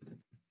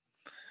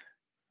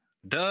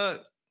 Doug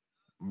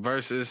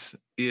versus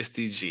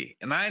ESTG.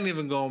 And I ain't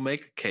even going to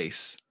make a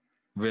case,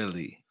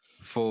 really,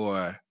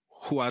 for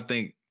who I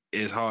think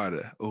is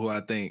harder or who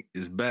I think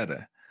is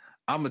better.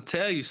 I'm gonna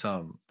tell you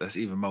something that's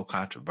even more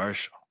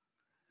controversial.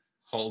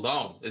 Hold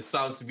on. It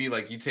sounds to me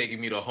like you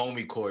taking me to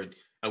homie court,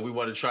 and we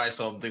want to try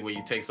something where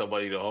you take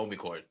somebody to homie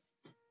court.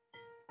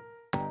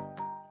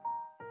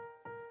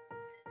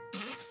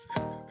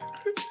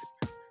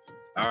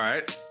 All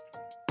right.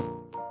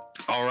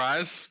 All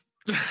rise.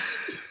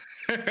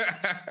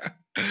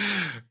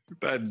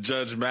 That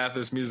Judge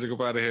Mathis music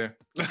up out of here.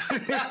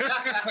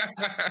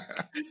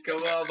 Come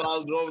on,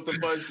 Miles, roll with the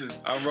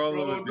punches. I'm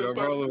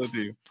rolling with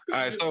you. All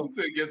right, so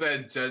get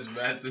that Judge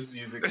Mathis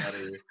music out of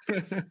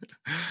here.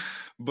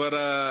 But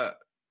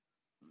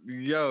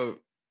yo,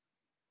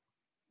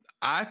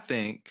 I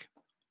think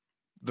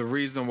the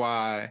reason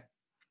why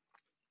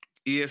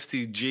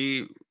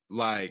ESTG,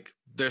 like,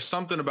 there's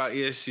something about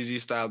ESTG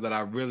style that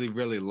I really,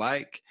 really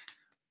like,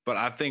 but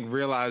I think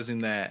realizing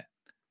that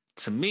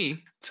to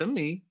me,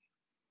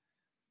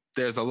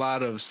 there's a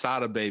lot of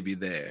Sada Baby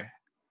there.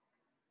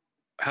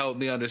 Help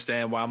me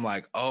understand why I'm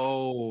like,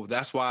 oh,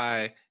 that's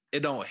why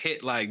it don't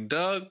hit like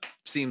Doug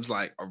seems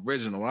like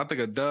original. When I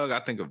think of Doug, I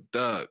think of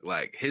Doug,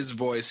 like his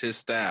voice, his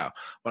style.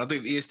 When I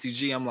think of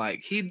ESTG, I'm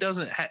like,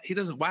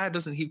 why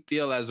doesn't he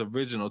feel as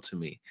original to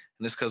me?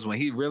 And it's because when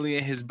he really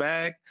in his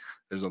bag,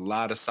 there's a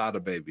lot of Sada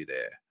Baby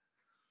there.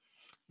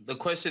 The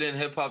question in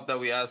hip hop that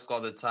we ask all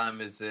the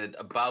time is it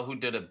about who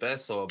did it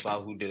best or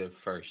about who did it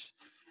first?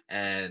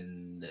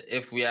 And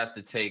if we have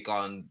to take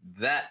on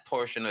that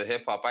portion of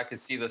hip hop, I can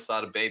see the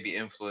Sada Baby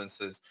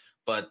influences,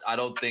 but I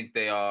don't think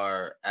they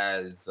are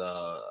as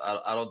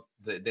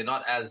they're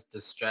not as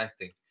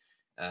distracting.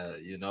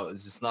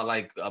 It's just not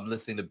like I'm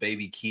listening to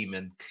Baby Keem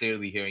and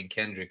clearly hearing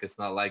Kendrick. It's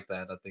not like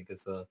that. I think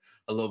it's a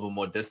little bit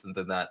more distant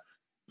than that.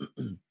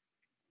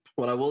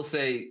 What I will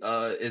say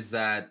is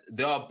that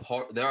there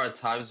are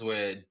times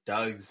where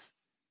Doug's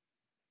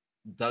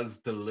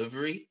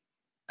delivery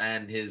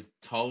and his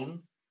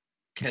tone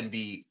can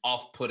be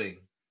off-putting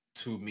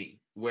to me,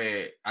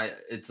 where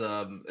it's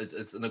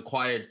an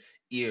acquired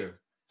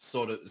ear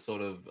sort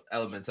of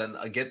elements, and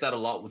I get that a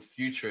lot with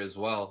Future as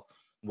well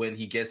when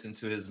he gets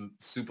into his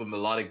super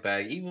melodic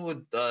bag. Even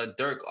with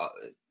Dirk,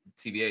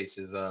 TBH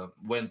is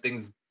when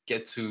things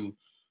get to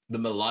the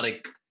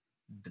melodic.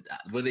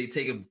 When they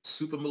take him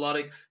super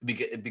melodic,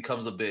 it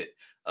becomes a bit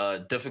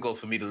difficult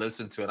for me to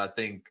listen to. And I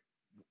think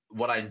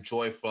what I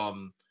enjoy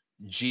from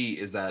G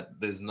is that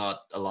there's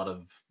not a lot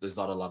of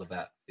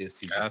that.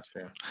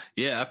 Gotcha.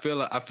 Yeah, I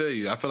feel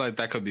you. I feel like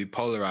that could be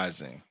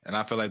polarizing, and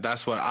I feel like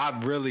that's what I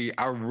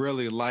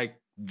really like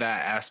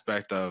that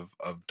aspect of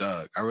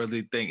Doug. I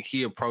really think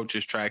he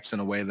approaches tracks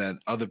in a way that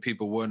other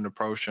people wouldn't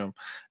approach him,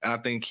 and I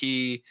think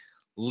he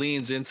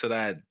leans into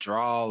that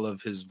drawl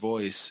of his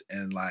voice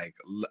and like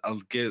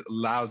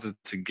allows it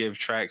to give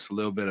tracks a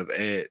little bit of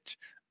edge.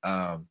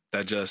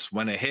 That just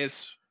when it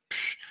hits,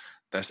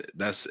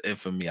 that's it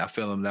for me. I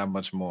feel him that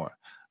much more.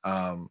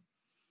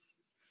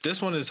 This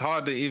one is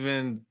hard to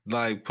even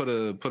like put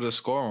a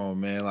score on,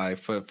 man. Like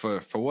for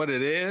what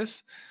it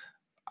is,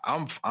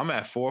 I'm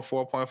at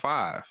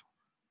 4.5.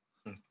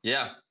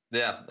 Yeah.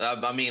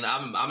 I mean,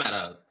 I'm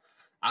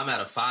at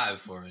a 5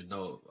 for it.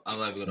 No, I'm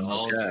not even gonna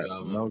hold you.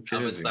 I'm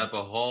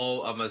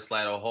gonna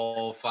slide a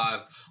whole 5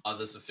 on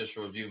this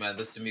official review, man.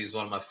 This to me is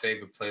one of my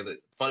favorite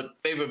favorite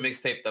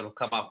mixtape that will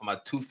come out for my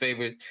 2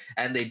 favorites,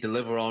 and they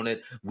deliver on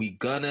it. We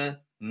gonna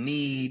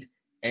need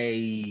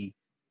a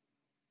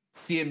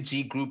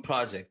CMG group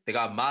project. They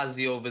got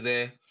Mozzie over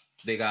there.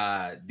 They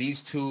got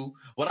these two.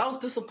 What I was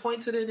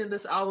disappointed in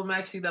this album,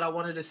 actually, that I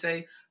wanted to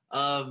say,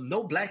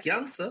 no Black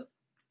Youngster.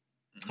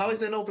 How is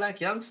there no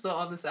Black Youngster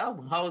on this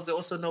album? How is there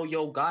also no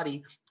Yo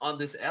Gotti on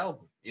this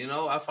album? You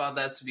know, I found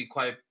that to be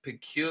quite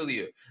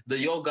peculiar. The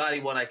Yo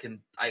Gotti one, I could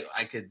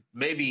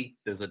maybe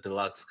there's a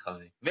deluxe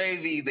coming.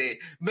 Maybe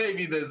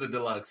there's a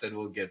deluxe and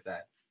we'll get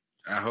that.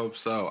 I hope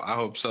so.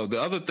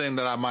 The other thing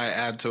that I might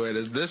add to it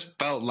is this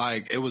felt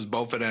like it was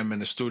both of them in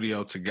the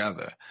studio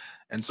together.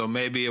 And so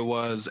maybe it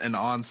was an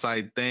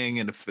on-site thing.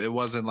 And if it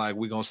wasn't like,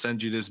 we're going to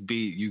send you this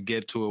beat, you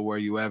get to it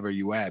wherever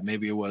you at.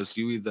 Maybe it was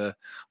we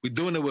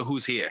doing it with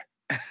who's here.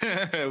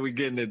 We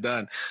getting it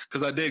done.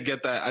 Because I did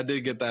get that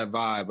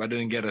vibe. I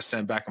didn't get a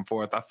sent back and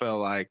forth. I felt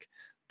like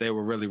they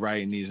were really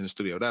writing these in the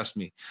studio. That's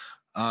me.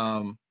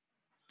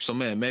 So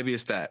man, maybe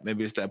it's that.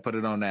 Put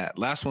it on that.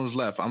 Last one's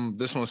left.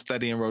 This one's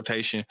steady in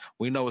rotation.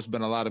 We know it's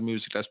been a lot of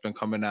music that's been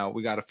coming out.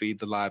 We got to feed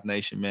the Live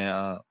Nation,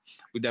 man.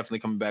 We definitely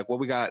coming back. What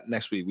we got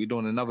next week? We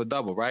doing another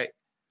double, right?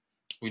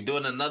 We're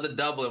doing another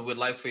double, and we'd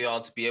like for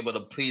y'all to be able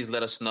to please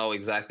let us know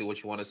exactly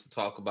what you want us to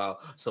talk about.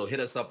 So hit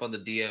us up on the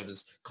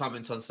DMs,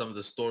 comment on some of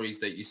the stories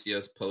that you see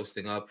us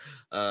posting up.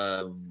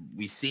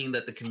 We've seen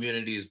that the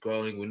community is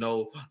growing. We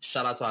know,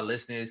 shout out to our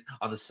listeners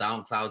on the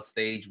SoundCloud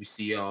stage. We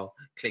see y'all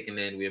clicking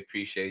in. We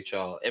appreciate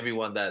y'all.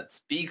 Everyone that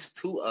speaks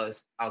to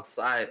us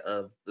outside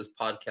of this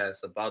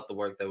podcast about the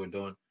work that we're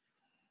doing.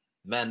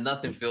 Man,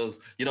 nothing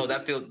feels,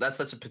 that's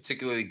such a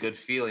particularly good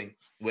feeling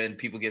when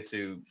people get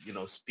to,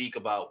 speak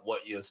about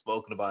what you've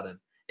spoken about and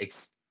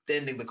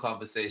extending the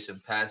conversation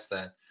past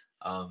that.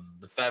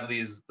 The family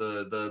is,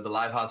 the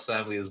Live House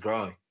family is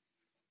growing.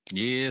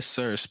 Yes,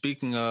 sir.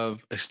 Speaking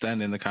of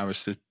extending the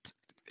conversation.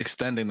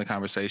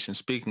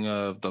 Speaking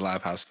of the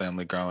Live House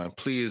family growing,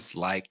 please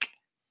like,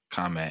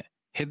 comment,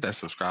 hit that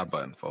subscribe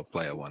button for a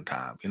player one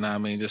time. You know what I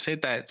mean? Just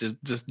hit that,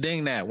 just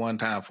ding that one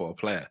time for a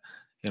player.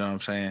 You know what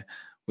I'm saying?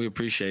 We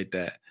appreciate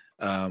that.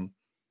 7-5,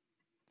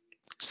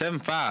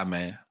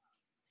 man.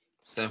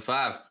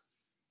 7-5.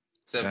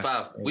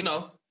 7-5. We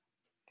know.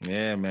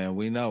 Yeah, man.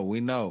 We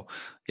know.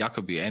 Y'all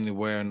could be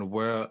anywhere in the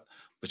world,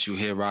 but you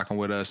here rocking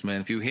with us,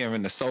 man. If you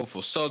hearing the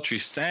soulful, sultry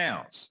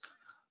sounds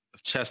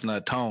of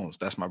Chestnut Tones,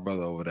 that's my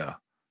brother over there.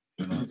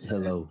 You know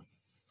Hello.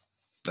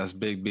 That's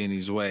Big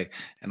Beanie's way.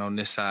 And on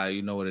this side,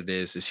 you know what it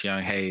is. It's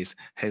Young Hayes,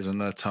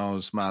 Hazelnut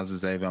Tones, Miles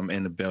Xavier. I'm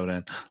in the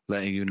building,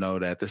 letting you know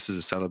that this is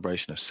a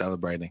celebration of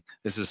celebrating.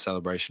 This is a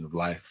celebration of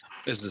life.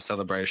 This is a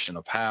celebration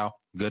of how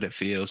good it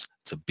feels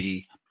to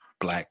be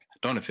black.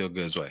 Don't it feel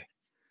good, Zway?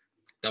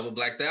 Double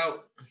blacked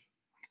out.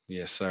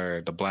 Yes,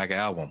 sir. The Black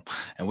Album.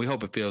 And we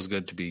hope it feels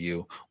good to be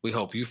you. We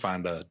hope you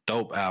find a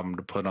dope album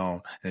to put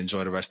on and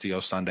enjoy the rest of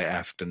your Sunday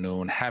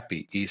afternoon.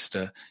 Happy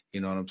Easter.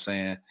 You know what I'm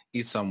saying?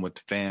 Eat something with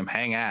the fam.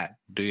 Hang out.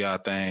 Do y'all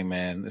thing,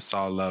 man. It's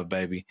all love,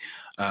 baby.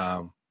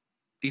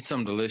 Eat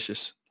something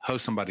delicious. Hug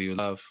somebody you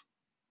love.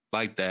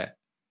 Like that.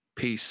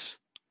 Peace.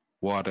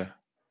 Water.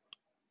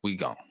 We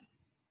gone.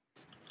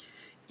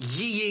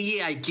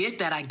 Yeah. I get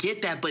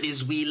that. But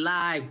is we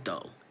live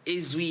though?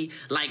 Is we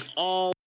like all